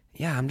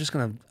 yeah, I'm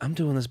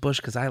doing this Bush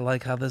because I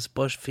like how this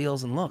Bush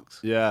feels and looks.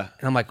 Yeah.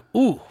 And I'm like,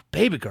 ooh,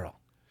 baby girl.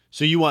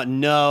 So you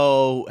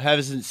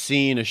hasn't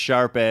seen a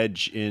sharp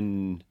edge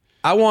in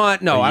I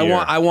want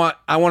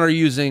her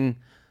using,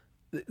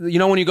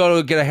 when you go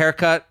to get a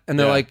haircut and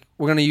they're like,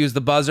 we're going to use the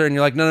buzzer, and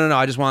you're like, no,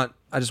 I just want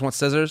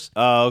scissors.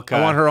 Oh, okay.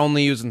 I want her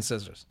only using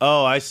scissors.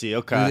 Oh, I see.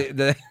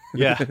 Okay.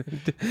 Yeah.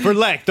 For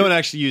length, don't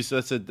actually use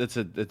that's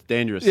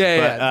dangerous.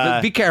 Yeah.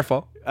 Be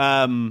careful.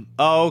 Oh,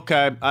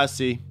 okay. I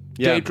see.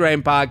 Yeah.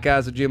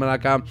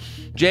 JTrainPodcast@gmail.com.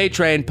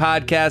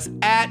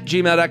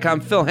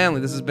 JTrainPodcast@gmail.com. Phil Hanley,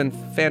 this has been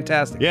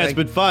fantastic. Yeah, it's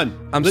been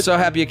fun. I'm so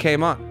happy you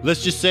came on.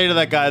 Let's just say to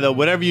that guy, though,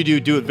 whatever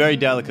you do it very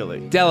delicately.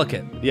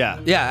 Delicate. Yeah.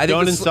 Yeah. I think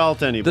don't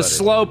insult anybody. The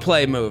slow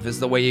play move is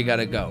the way you got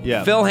to go.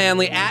 Yeah. Phil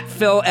Hanley,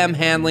 @Phil M.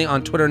 Hanley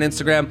on Twitter and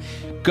Instagram.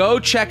 Go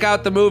check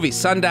out the movie,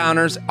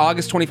 Sundowners,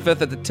 August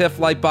 25th at the TIFF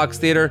Lightbox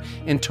Theater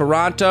in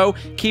Toronto.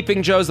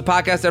 Keeping Joe's the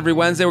podcast every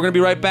Wednesday. We're going to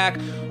be right back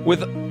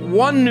with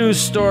one news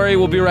story.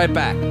 We'll be right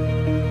back.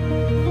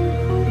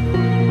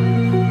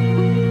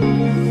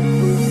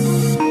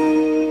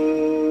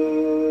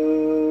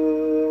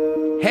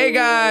 Hey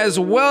guys,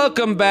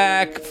 welcome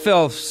back.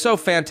 Phil, so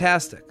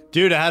fantastic.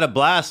 Dude, I had a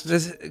blast.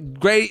 This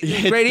great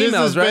emails, this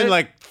has right? been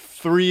like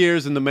 3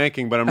 years in the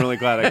making, but I'm really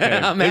glad I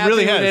came. I'm it happy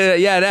really with has.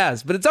 it. Yeah, it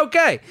has. But it's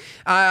okay.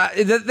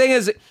 The thing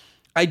is,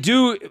 I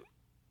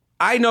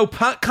I know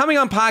coming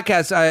on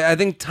podcasts, I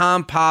think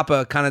Tom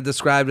Papa kind of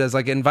described it as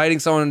like inviting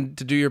someone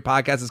to do your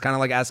podcast is kind of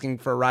like asking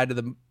for a ride to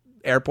the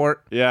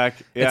airport. Yeah.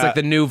 It's like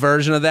the new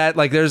version of that.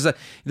 Like there's a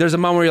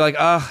moment where you're like,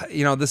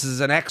 oh, this is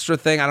an extra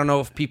thing. I don't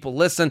know if people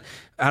listen.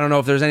 I don't know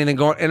if there's anything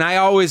going. And I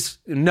always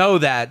know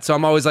that, so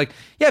I'm always like,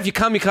 yeah, if you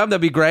come,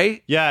 that'd be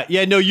great. Yeah.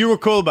 No, you were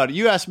cool about it.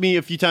 You asked me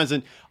a few times,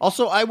 and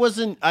also I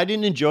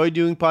didn't enjoy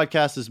doing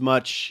podcasts as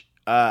much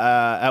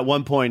at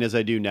one point as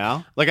I do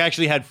now. Like I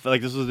actually had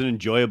this was an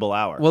enjoyable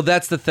hour. Well,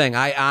 that's the thing.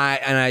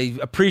 I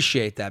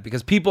appreciate that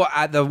because people.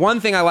 The one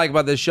thing I like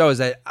about this show is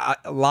that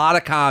a lot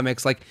of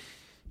comics, like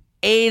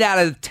 8 out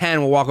of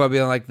 10, will walk away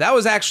being like, "That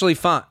was actually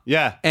fun."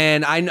 Yeah,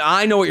 and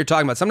I know what you're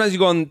talking about. Sometimes you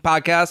go on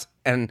podcasts,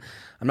 and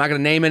I'm not going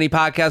to name any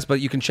podcasts, but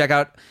you can check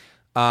out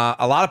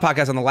a lot of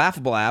podcasts on the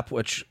Laughable app,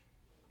 which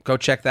go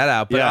check that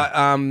out.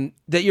 But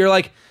that you're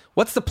like,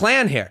 what's the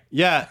plan here?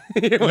 Yeah.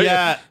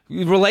 Yeah.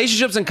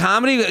 Relationships and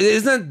comedy,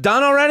 isn't it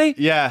done already?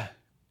 Yeah.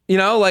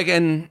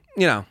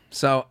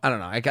 So I don't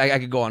know. I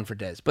could go on for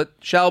days. But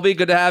Shelby,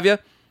 good to have you.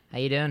 How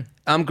you doing?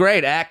 I'm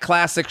great. At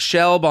Classic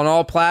Shelb on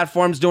all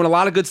platforms, doing a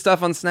lot of good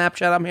stuff on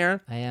Snapchat, I'm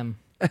hearing. I am.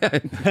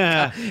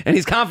 And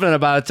he's confident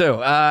about it,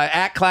 too.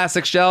 At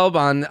Classic Shelb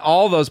on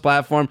all those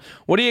platforms.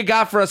 What do you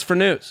got for us for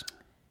news?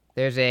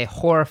 There's a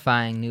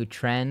horrifying new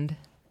trend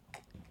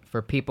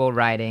for people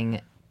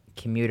riding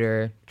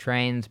commuter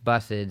trains,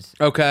 buses.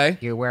 Okay.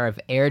 You're aware of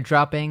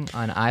airdropping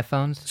on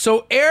iPhones?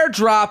 So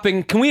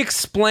airdropping, can we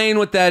explain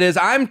what that is?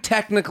 I'm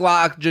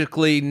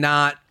technologically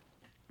not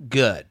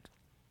good.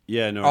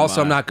 Yeah, no.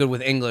 Also, I'm not good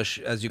with English,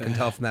 as you can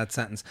tell from that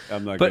sentence.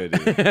 I'm not good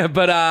either.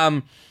 But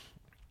I'm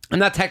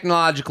not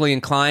technologically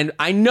inclined.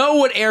 I know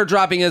what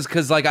airdropping is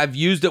because I've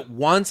used it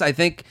once. I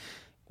think.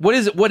 What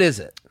is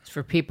it? It's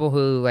for people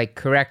who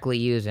correctly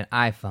use an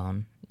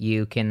iPhone.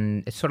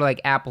 It's sort of like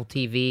Apple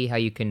TV, how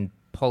you can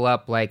pull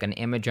up an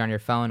image on your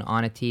phone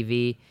on a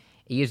TV.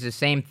 It uses the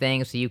same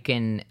thing, so you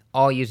can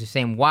all use the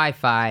same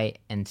Wi-Fi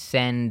and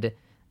send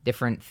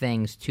different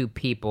things to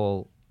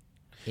people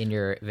in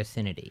your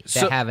vicinity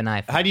that have an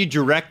iPhone. How do you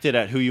direct it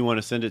at who you want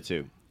to send it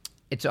to?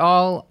 It's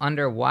all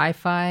under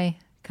Wi-Fi,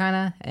 kind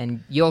of,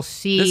 and you'll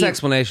see... This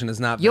explanation is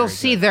not very You'll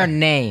see good. their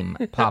name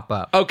pop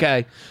up.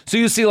 Okay. So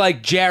you see,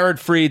 Jared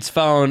Freed's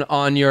phone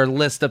on your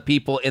list of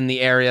people in the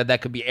area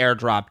that could be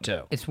airdropped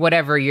to. It's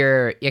whatever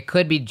It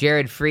could be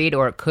Jared Freed,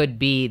 or it could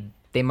be...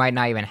 They might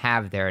not even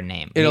have their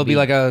name. It'll be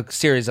a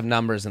series of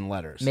numbers and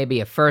letters.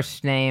 Maybe a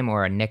first name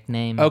or a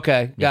nickname.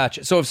 Okay,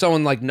 gotcha. So if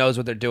someone knows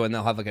what they're doing,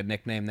 they'll have a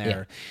nickname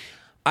there. Yeah.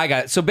 I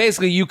got it. So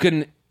basically, you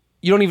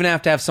don't even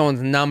have to have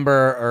someone's number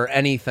or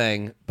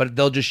anything, but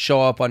they'll just show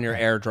up on your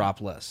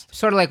airdrop list.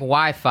 Sort of like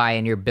Wi-Fi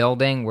in your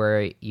building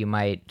where you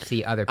might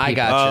see other people. I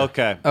got you. Oh,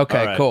 okay.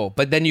 Okay, right. cool.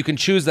 But then you can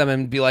choose them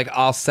and be like,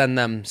 I'll send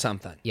them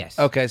something. Yes.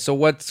 Okay, so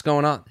what's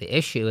going on? The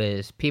issue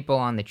is people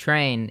on the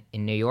train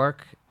in New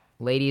York,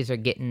 ladies are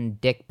getting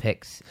dick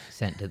pics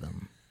sent to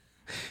them.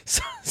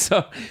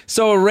 So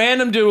a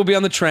random dude will be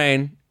on the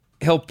train.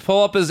 He'll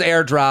pull up his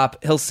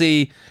airdrop. He'll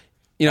see...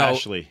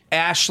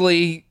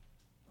 Ashley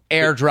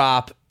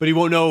airdrop. But he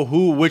won't know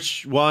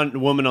which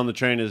woman on the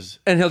train is.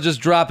 And he'll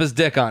just drop his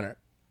dick on her.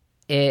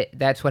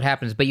 That's what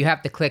happens. But you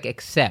have to click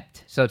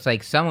accept. So it's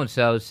like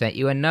so-and-so sent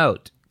you a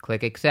note.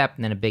 Click accept,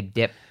 and then a big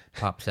dip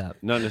pops up.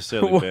 Not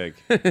necessarily big.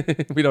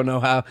 We don't know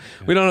how.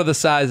 We don't know the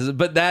sizes.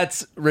 But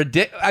that's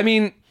ridiculous. I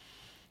mean,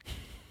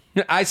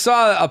 I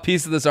saw a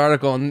piece of this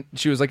article, and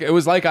she was like,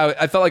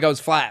 I felt like I was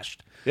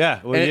flashed.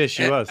 Yeah, well,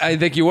 she was. I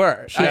think you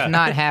were. She's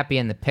not happy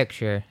in the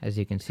picture, as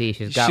you can see.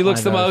 She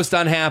looks the most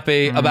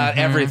unhappy about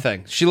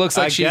everything. She looks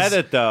like she's... I get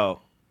it,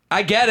 though.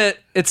 I get it.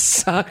 It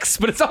sucks,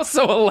 but it's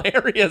also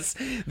hilarious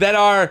that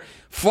our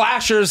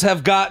flashers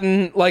have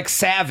gotten,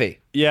 savvy.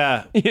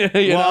 Yeah. you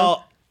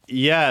know?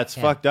 Yeah, it's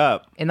fucked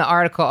up. And the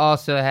article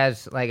also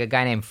has, a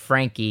guy named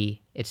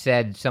Frankie. It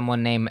said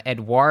someone named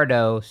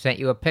Eduardo sent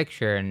you a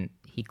picture, and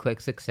he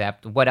clicks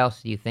accept. What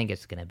else do you think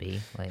it's going to be?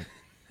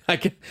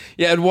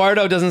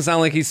 Eduardo doesn't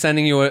sound like he's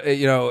sending you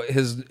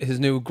his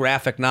new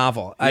graphic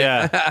novel.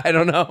 I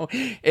don't know.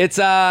 It's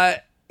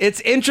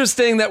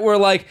interesting that we're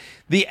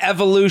the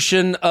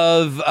evolution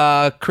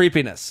of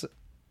creepiness.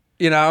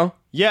 Yeah,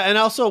 and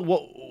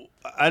also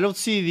I don't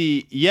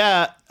see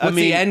What's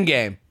the end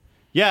game?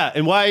 Yeah,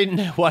 and why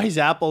is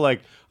Apple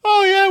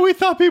oh yeah, we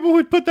thought people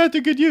would put that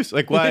to good use?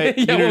 Why?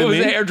 Yeah, what was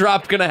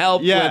airdrop gonna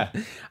help? Yeah,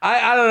 with?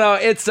 I don't know.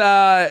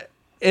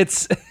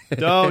 It's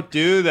don't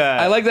do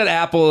that. I like that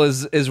Apple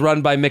is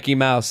run by Mickey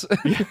Mouse.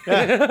 Yeah.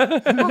 We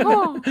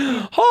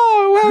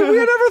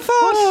never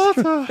thought.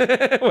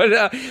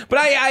 But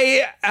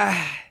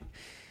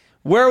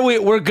where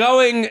we're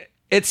going.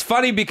 It's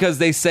funny because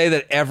they say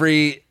that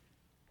every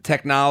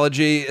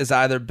technology is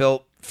either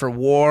built for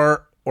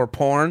war or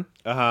porn.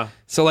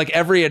 So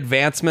every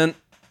advancement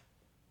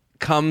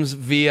comes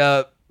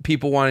via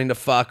people wanting to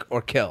fuck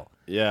or kill.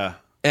 Yeah.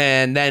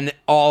 And then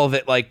all of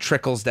it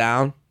trickles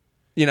down.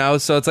 You know,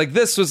 so it's like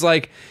this was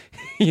like,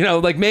 you know,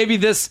 like maybe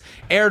this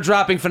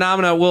airdropping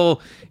phenomena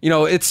will, you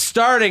know, it's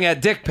starting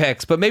at dick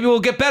pics, but maybe we'll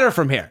get better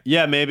from here.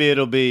 Yeah, maybe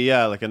it'll be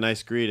like a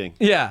nice greeting.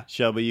 Yeah.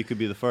 Shelby, you could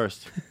be the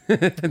first.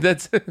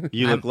 That's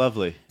You look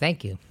lovely.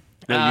 Thank you.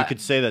 No, you could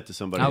say that to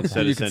somebody okay.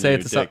 instead you of can sending say your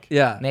it to some, dick.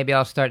 yeah. Maybe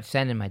I'll start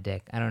sending my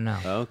dick. I don't know.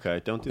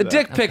 Okay, don't do The that.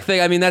 dick pic thing,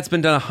 I mean, that's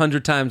been done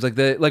 100 times.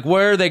 Like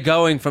where are they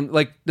going from?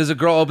 Like, does a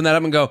girl open that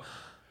up and go,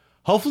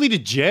 Hopefully to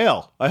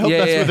jail. I hope Yeah,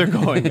 that's yeah. where they're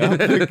going. I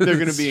think they're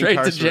going to be Straight to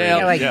incarcerated. jail.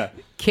 Yeah, like yeah.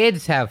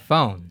 kids have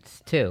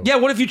phones too. yeah,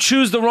 what if you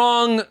choose the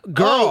wrong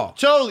girl? Oh,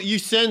 totally. You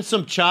send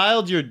some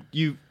child.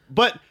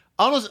 But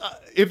almost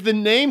if the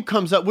name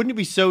comes up, wouldn't it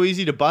be so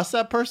easy to bust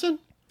that person?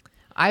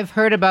 I've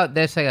heard about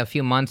this like a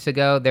few months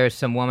ago. There's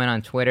some woman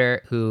on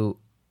Twitter who,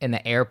 in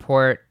the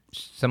airport,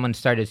 someone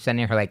started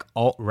sending her like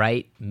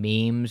alt-right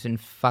memes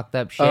and fucked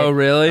up shit. Oh,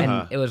 really?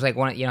 And it was like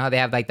one. You know how they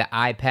have like the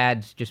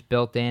iPads just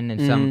built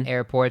in some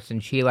airports,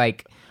 and she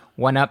like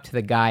went up to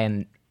the guy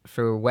and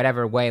for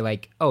whatever way,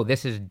 like, oh,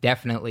 this is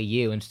definitely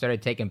you, and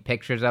started taking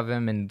pictures of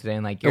him and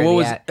saying like, you're And,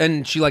 the at-"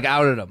 and she like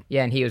outed him.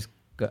 yeah, and he was.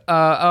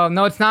 Oh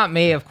no, it's not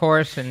me, of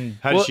course, and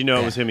How did she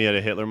know it was him? He had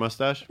a Hitler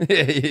mustache.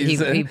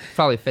 he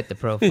probably fit the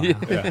profile.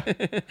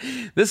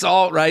 This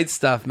alt-right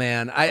stuff,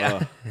 man.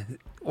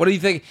 What do you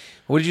think?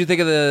 What did you think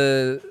of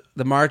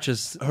the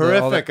marches?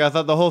 Horrific. I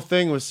thought the whole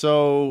thing was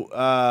so.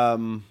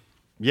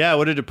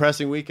 What a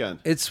depressing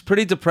weekend. It's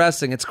pretty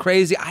depressing. It's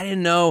crazy. I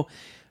didn't know.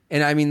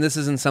 And I mean, this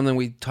isn't something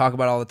we talk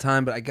about all the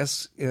time, but I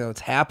guess, you know,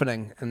 it's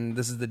happening. And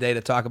this is the day to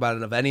talk about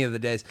it of any of the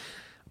days.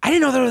 I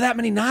didn't know there were that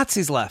many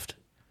Nazis left.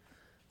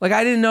 Like,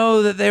 I didn't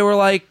know that they were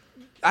like,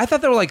 I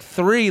thought there were like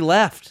 3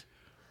 left.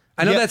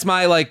 I know that's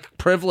my like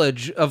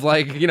privilege of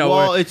like, you know.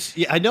 Well,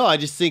 I know. I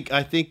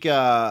think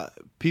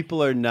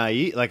people are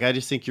naive. Like, I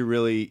just think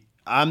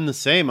I'm the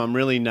same. I'm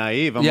really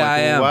naive. I'm Yeah, like, I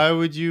am. Why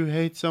would you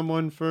hate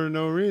someone for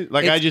no reason?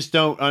 Like, I just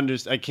don't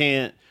understand. I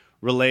can't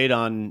relate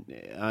on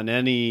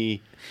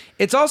any.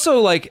 It's also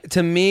like,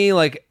 to me,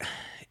 like,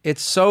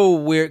 it's so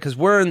weird because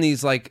we're in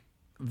these like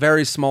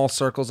very small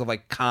circles of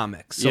like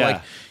comics. So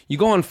like you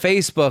go on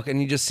Facebook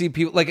and you just see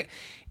people like,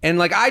 and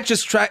like I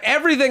just try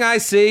everything I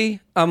see.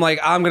 I'm like,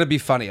 I'm gonna be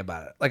funny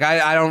about it. Like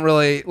I don't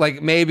really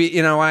like, maybe,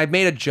 you know, I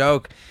made a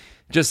joke.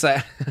 Just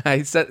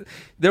I said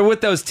they're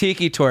with those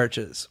tiki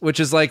torches, which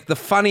is like the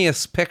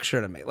funniest picture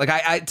to me. Like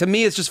I to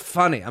me, it's just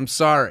funny. I'm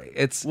sorry.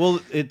 They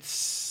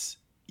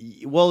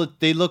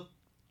look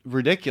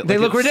ridiculous. They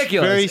look It's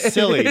ridiculous. Very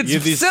silly. It's You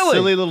have these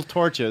silly little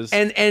torches.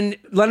 And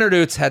Leonard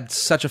Oots had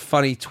such a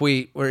funny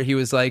tweet where he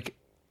was like,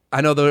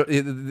 I know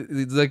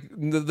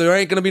there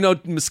ain't gonna be no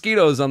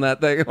mosquitoes on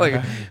that thing.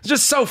 Like it's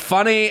just so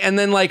funny. And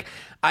then like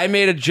I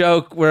made a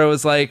joke where it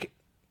was like,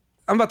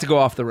 I'm about to go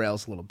off the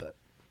rails a little bit.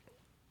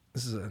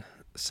 This is a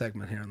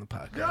segment here on the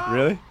podcast.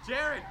 Really?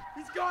 Jared,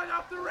 he's going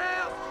off the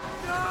rails.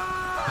 No!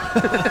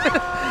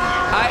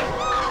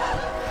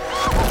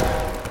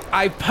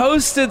 I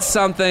posted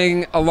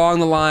something along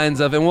the lines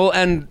of, and we'll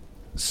end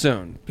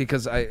soon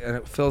because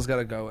Phil's got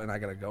to go and I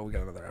got to go. We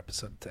got another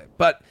episode to tape,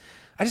 but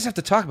I just have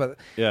to talk about it.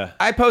 Yeah.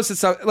 I posted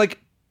something like,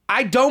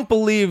 I don't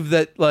believe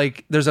that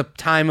like there's a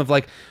time of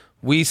like,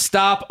 we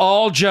stop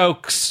all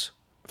jokes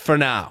for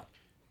now.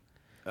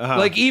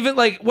 Like even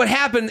like what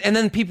happened and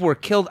then people were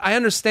killed. I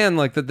understand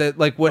like that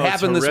like what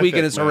happened this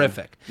weekend is man.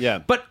 horrific. Yeah.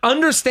 But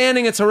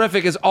understanding it's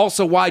horrific is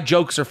also why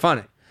jokes are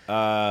funny.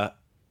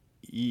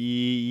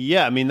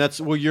 Yeah, I mean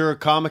you're a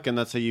comic and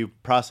that's how you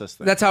process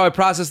things. That's how I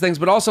process things.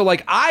 But also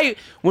like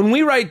when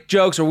we write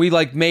jokes or we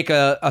like make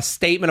a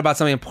statement about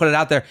something and put it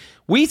out there,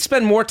 we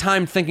spend more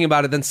time thinking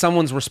about it than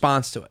someone's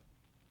response to it.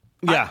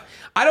 Yeah.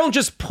 I don't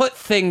just put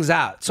things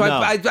out. So No.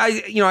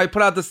 I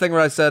put out this thing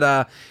where I said,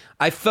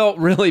 I felt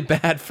really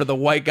bad for the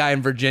white guy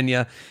in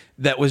Virginia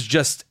that was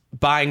just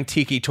buying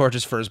tiki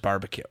torches for his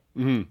barbecue.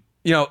 Mm-hmm.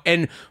 You know,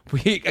 and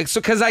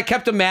because I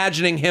kept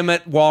imagining him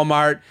at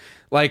Walmart,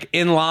 like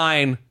in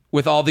line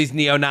with all these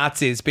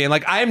neo-Nazis being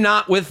like, I'm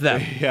not with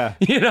them. Yeah.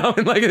 You know,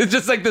 and like, it's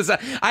just like this.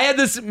 I had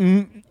this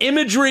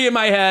imagery in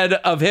my head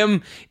of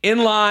him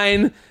in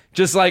line,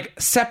 just like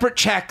separate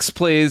checks,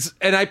 please.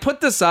 And I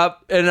put this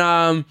up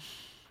and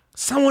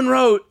someone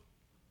wrote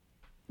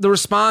the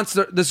response,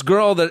 this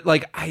girl that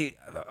like,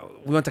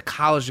 we went to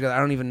college together. I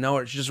don't even know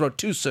her. She just wrote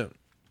too soon.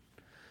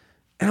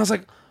 And I was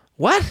like,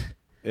 what?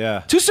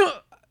 Yeah. Too soon?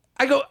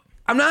 I go,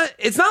 I'm not,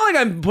 it's not like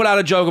I put out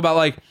a joke about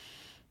like,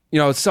 you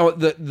know, so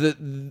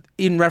the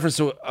in reference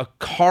to a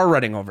car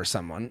running over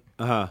someone.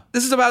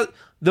 This is about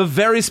the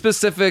very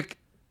specific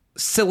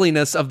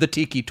silliness of the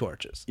tiki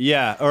torches.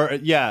 Yeah. Or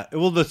yeah.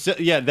 Well,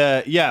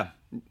 yeah.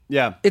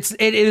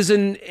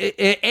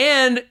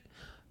 And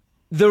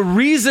the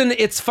reason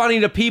it's funny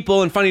to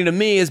people and funny to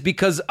me is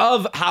because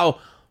of how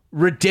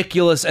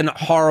ridiculous and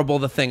horrible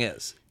the thing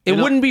is. It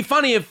wouldn't be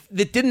funny if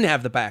it didn't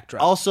have the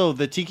backdrop. Also,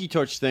 the tiki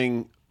torch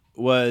thing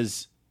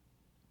was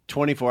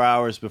 24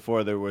 hours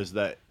before there was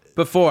that.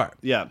 Before.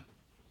 Yeah.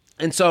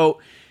 And so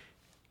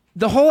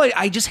the whole,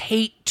 I just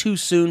hate too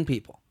soon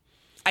people.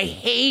 I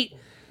hate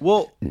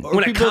Well,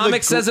 when a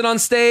comic says it on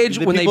stage,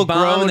 when they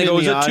bomb and they go,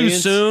 "Is it too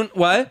soon?"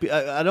 What?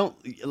 I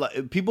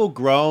don't. People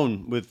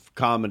groan with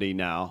comedy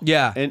now.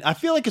 Yeah, and I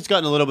feel like it's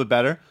gotten a little bit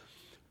better.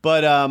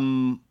 But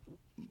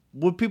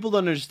what people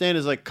don't understand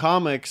is like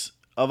comics.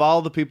 Of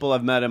all the people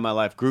I've met in my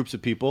life, groups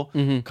of people,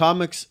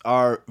 comics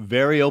are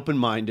very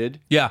open-minded.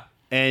 Yeah,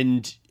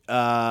 and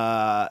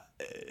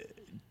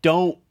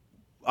don't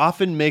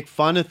often make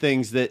fun of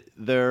things that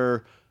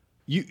they're.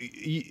 You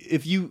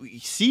if you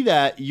see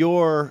that,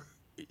 you're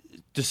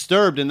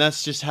disturbed, and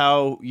that's just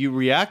how you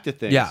react to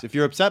things. Yeah. If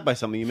you're upset by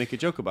something, you make a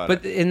joke about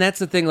it. And that's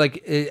the thing.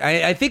 Like,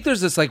 I think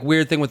there's this like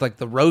weird thing with like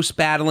the roast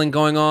battling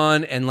going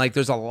on, and like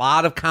there's a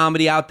lot of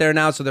comedy out there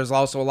now. So there's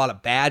also a lot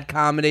of bad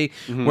comedy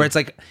where it's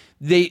like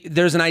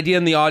there's an idea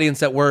in the audience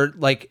that we're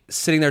like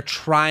sitting there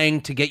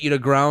trying to get you to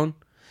groan.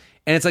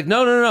 And it's like,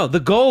 no. The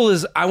goal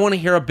is I want to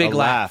hear a big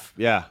laugh.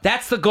 Yeah.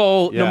 That's the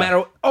goal, no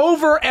matter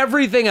over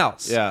everything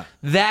else. Yeah.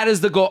 That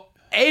is the goal.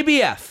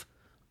 ABF,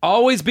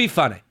 always be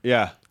funny.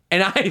 Yeah.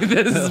 And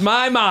this is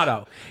my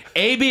motto.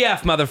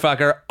 ABF,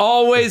 motherfucker,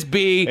 always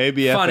be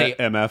ABF funny.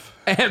 MF.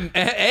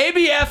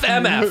 ABF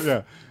MF.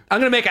 Yeah. I'm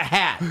going to make a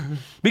hat.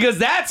 Because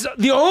that's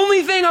the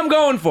only thing I'm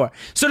going for.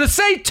 So to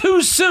say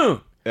too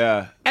soon,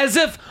 as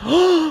if,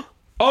 oh,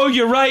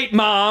 you're right,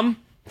 Mom.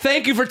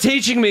 Thank you for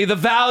teaching me the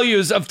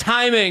values of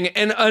timing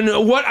and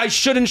what I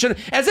should and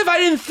shouldn't. As if I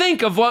didn't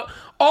think of what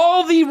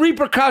all the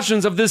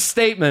repercussions of this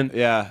statement.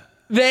 Yeah.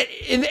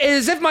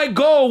 As if my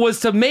goal was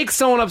to make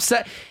someone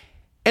upset.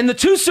 And the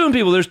too soon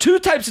people, there's two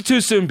types of too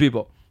soon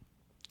people.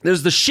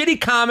 There's the shitty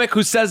comic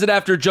who says it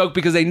after a joke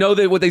because they know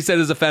that what they said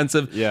is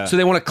offensive. Yeah. So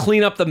they want to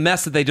clean up the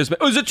mess that they just made.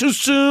 Oh, is it too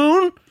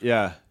soon?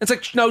 Yeah. It's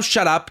like, no,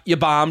 shut up. You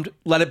bombed.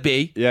 Let it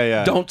be.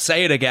 Yeah. Don't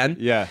say it again.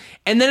 Yeah.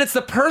 And then it's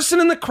the person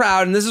in the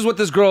crowd, and this is what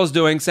this girl is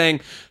doing,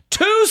 saying,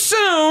 too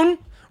soon,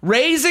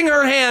 raising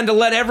her hand to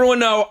let everyone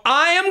know,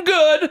 I am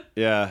good.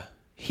 Yeah.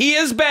 He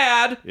is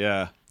bad.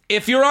 Yeah.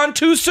 If you're on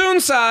too soon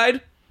side,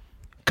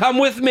 come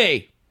with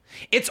me.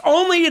 It's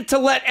only to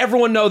let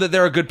everyone know that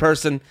they're a good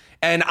person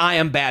and I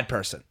am bad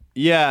person.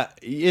 Yeah,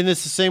 and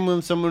it's the same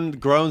when someone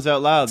groans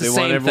out loud. It's they the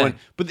want same everyone, thing.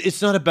 but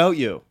it's not about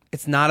you.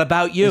 It's not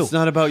about you. It's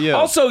not about you.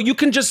 Also, you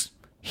can just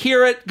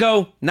hear it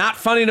go, not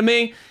funny to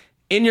me,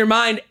 in your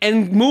mind,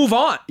 and move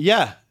on.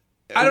 Yeah.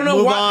 I don't know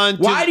Move why. on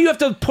to- Why do you have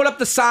to put up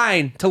the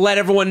sign to let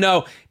everyone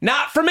know,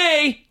 not for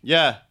me?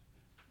 Yeah.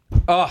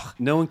 Ugh.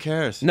 No one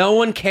cares. No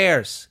one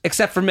cares,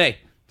 except for me.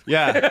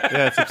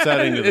 Yeah, it's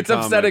upsetting to the It's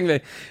comic. upsetting me.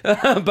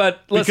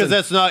 But listen. Because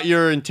that's not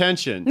your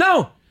intention.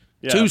 No.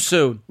 Yeah. Too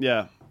soon.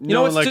 Yeah. know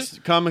No one what's likes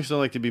comics don't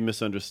like to be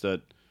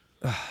misunderstood.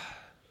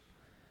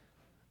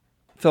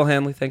 Phil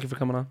Hanley, thank you for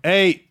coming on.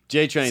 Hey,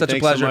 J-Train, Such thanks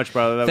a pleasure. so much,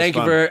 brother. That Thank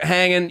was you fun. for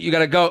hanging. You got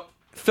to go.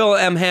 Phil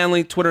M.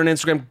 Hanley, Twitter and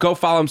Instagram. Go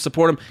follow him,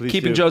 support him. Please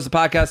Keeping do. Joe's the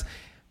podcast.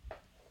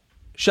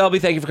 Shelby,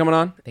 thank you for coming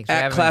on. Thanks for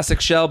At having Classic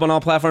Shelb on all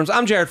platforms.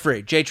 I'm Jared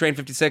Freed,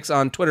 JTrain56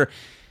 on Twitter.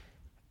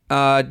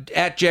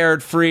 At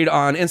Jared Freed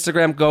on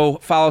Instagram. Go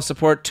follow,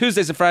 support.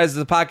 Tuesdays and Fridays is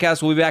the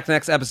podcast. We'll be back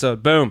next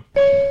episode. Boom.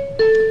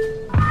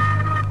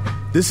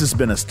 This has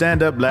been a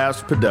Stand Up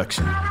Labs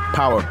production,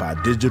 powered by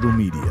digital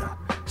media.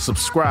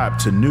 Subscribe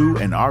to new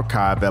and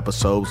archive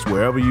episodes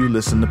wherever you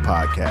listen to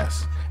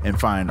podcasts, and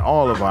find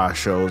all of our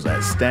shows at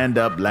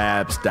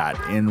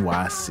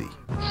standuplabs.nyc.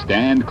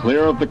 Stand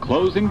clear of the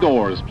closing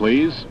doors,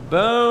 please.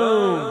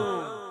 Boom.